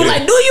Jesus. They be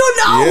like, do you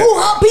know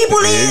who her people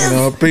is? You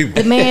know her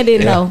people. The man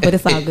didn't know, but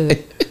it's all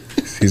good.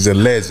 He's a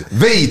legend.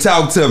 V,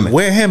 talk to me.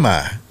 Where am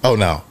I? Oh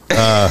no.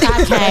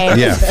 Okay.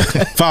 Yeah.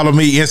 Follow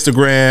me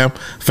Instagram,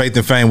 Faith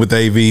and Fame with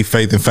AV,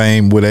 Faith and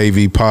Fame with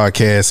AV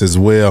podcast as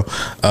well.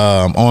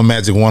 On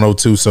Magic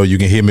 102, so you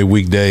can hear me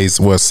weekdays,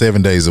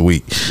 7 days a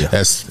week. Yeah.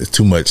 That's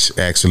too much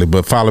actually,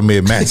 but follow me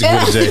at Magic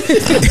with J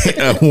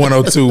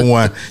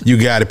 1021. You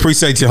got it.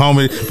 Appreciate you,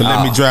 homie, for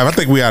letting me drive. I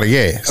think we out of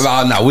gas.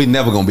 Oh no, we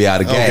never gonna be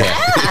out of gas.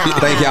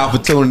 Thank y'all for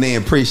tuning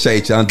in.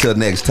 Appreciate you. Until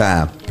next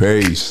time.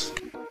 Peace.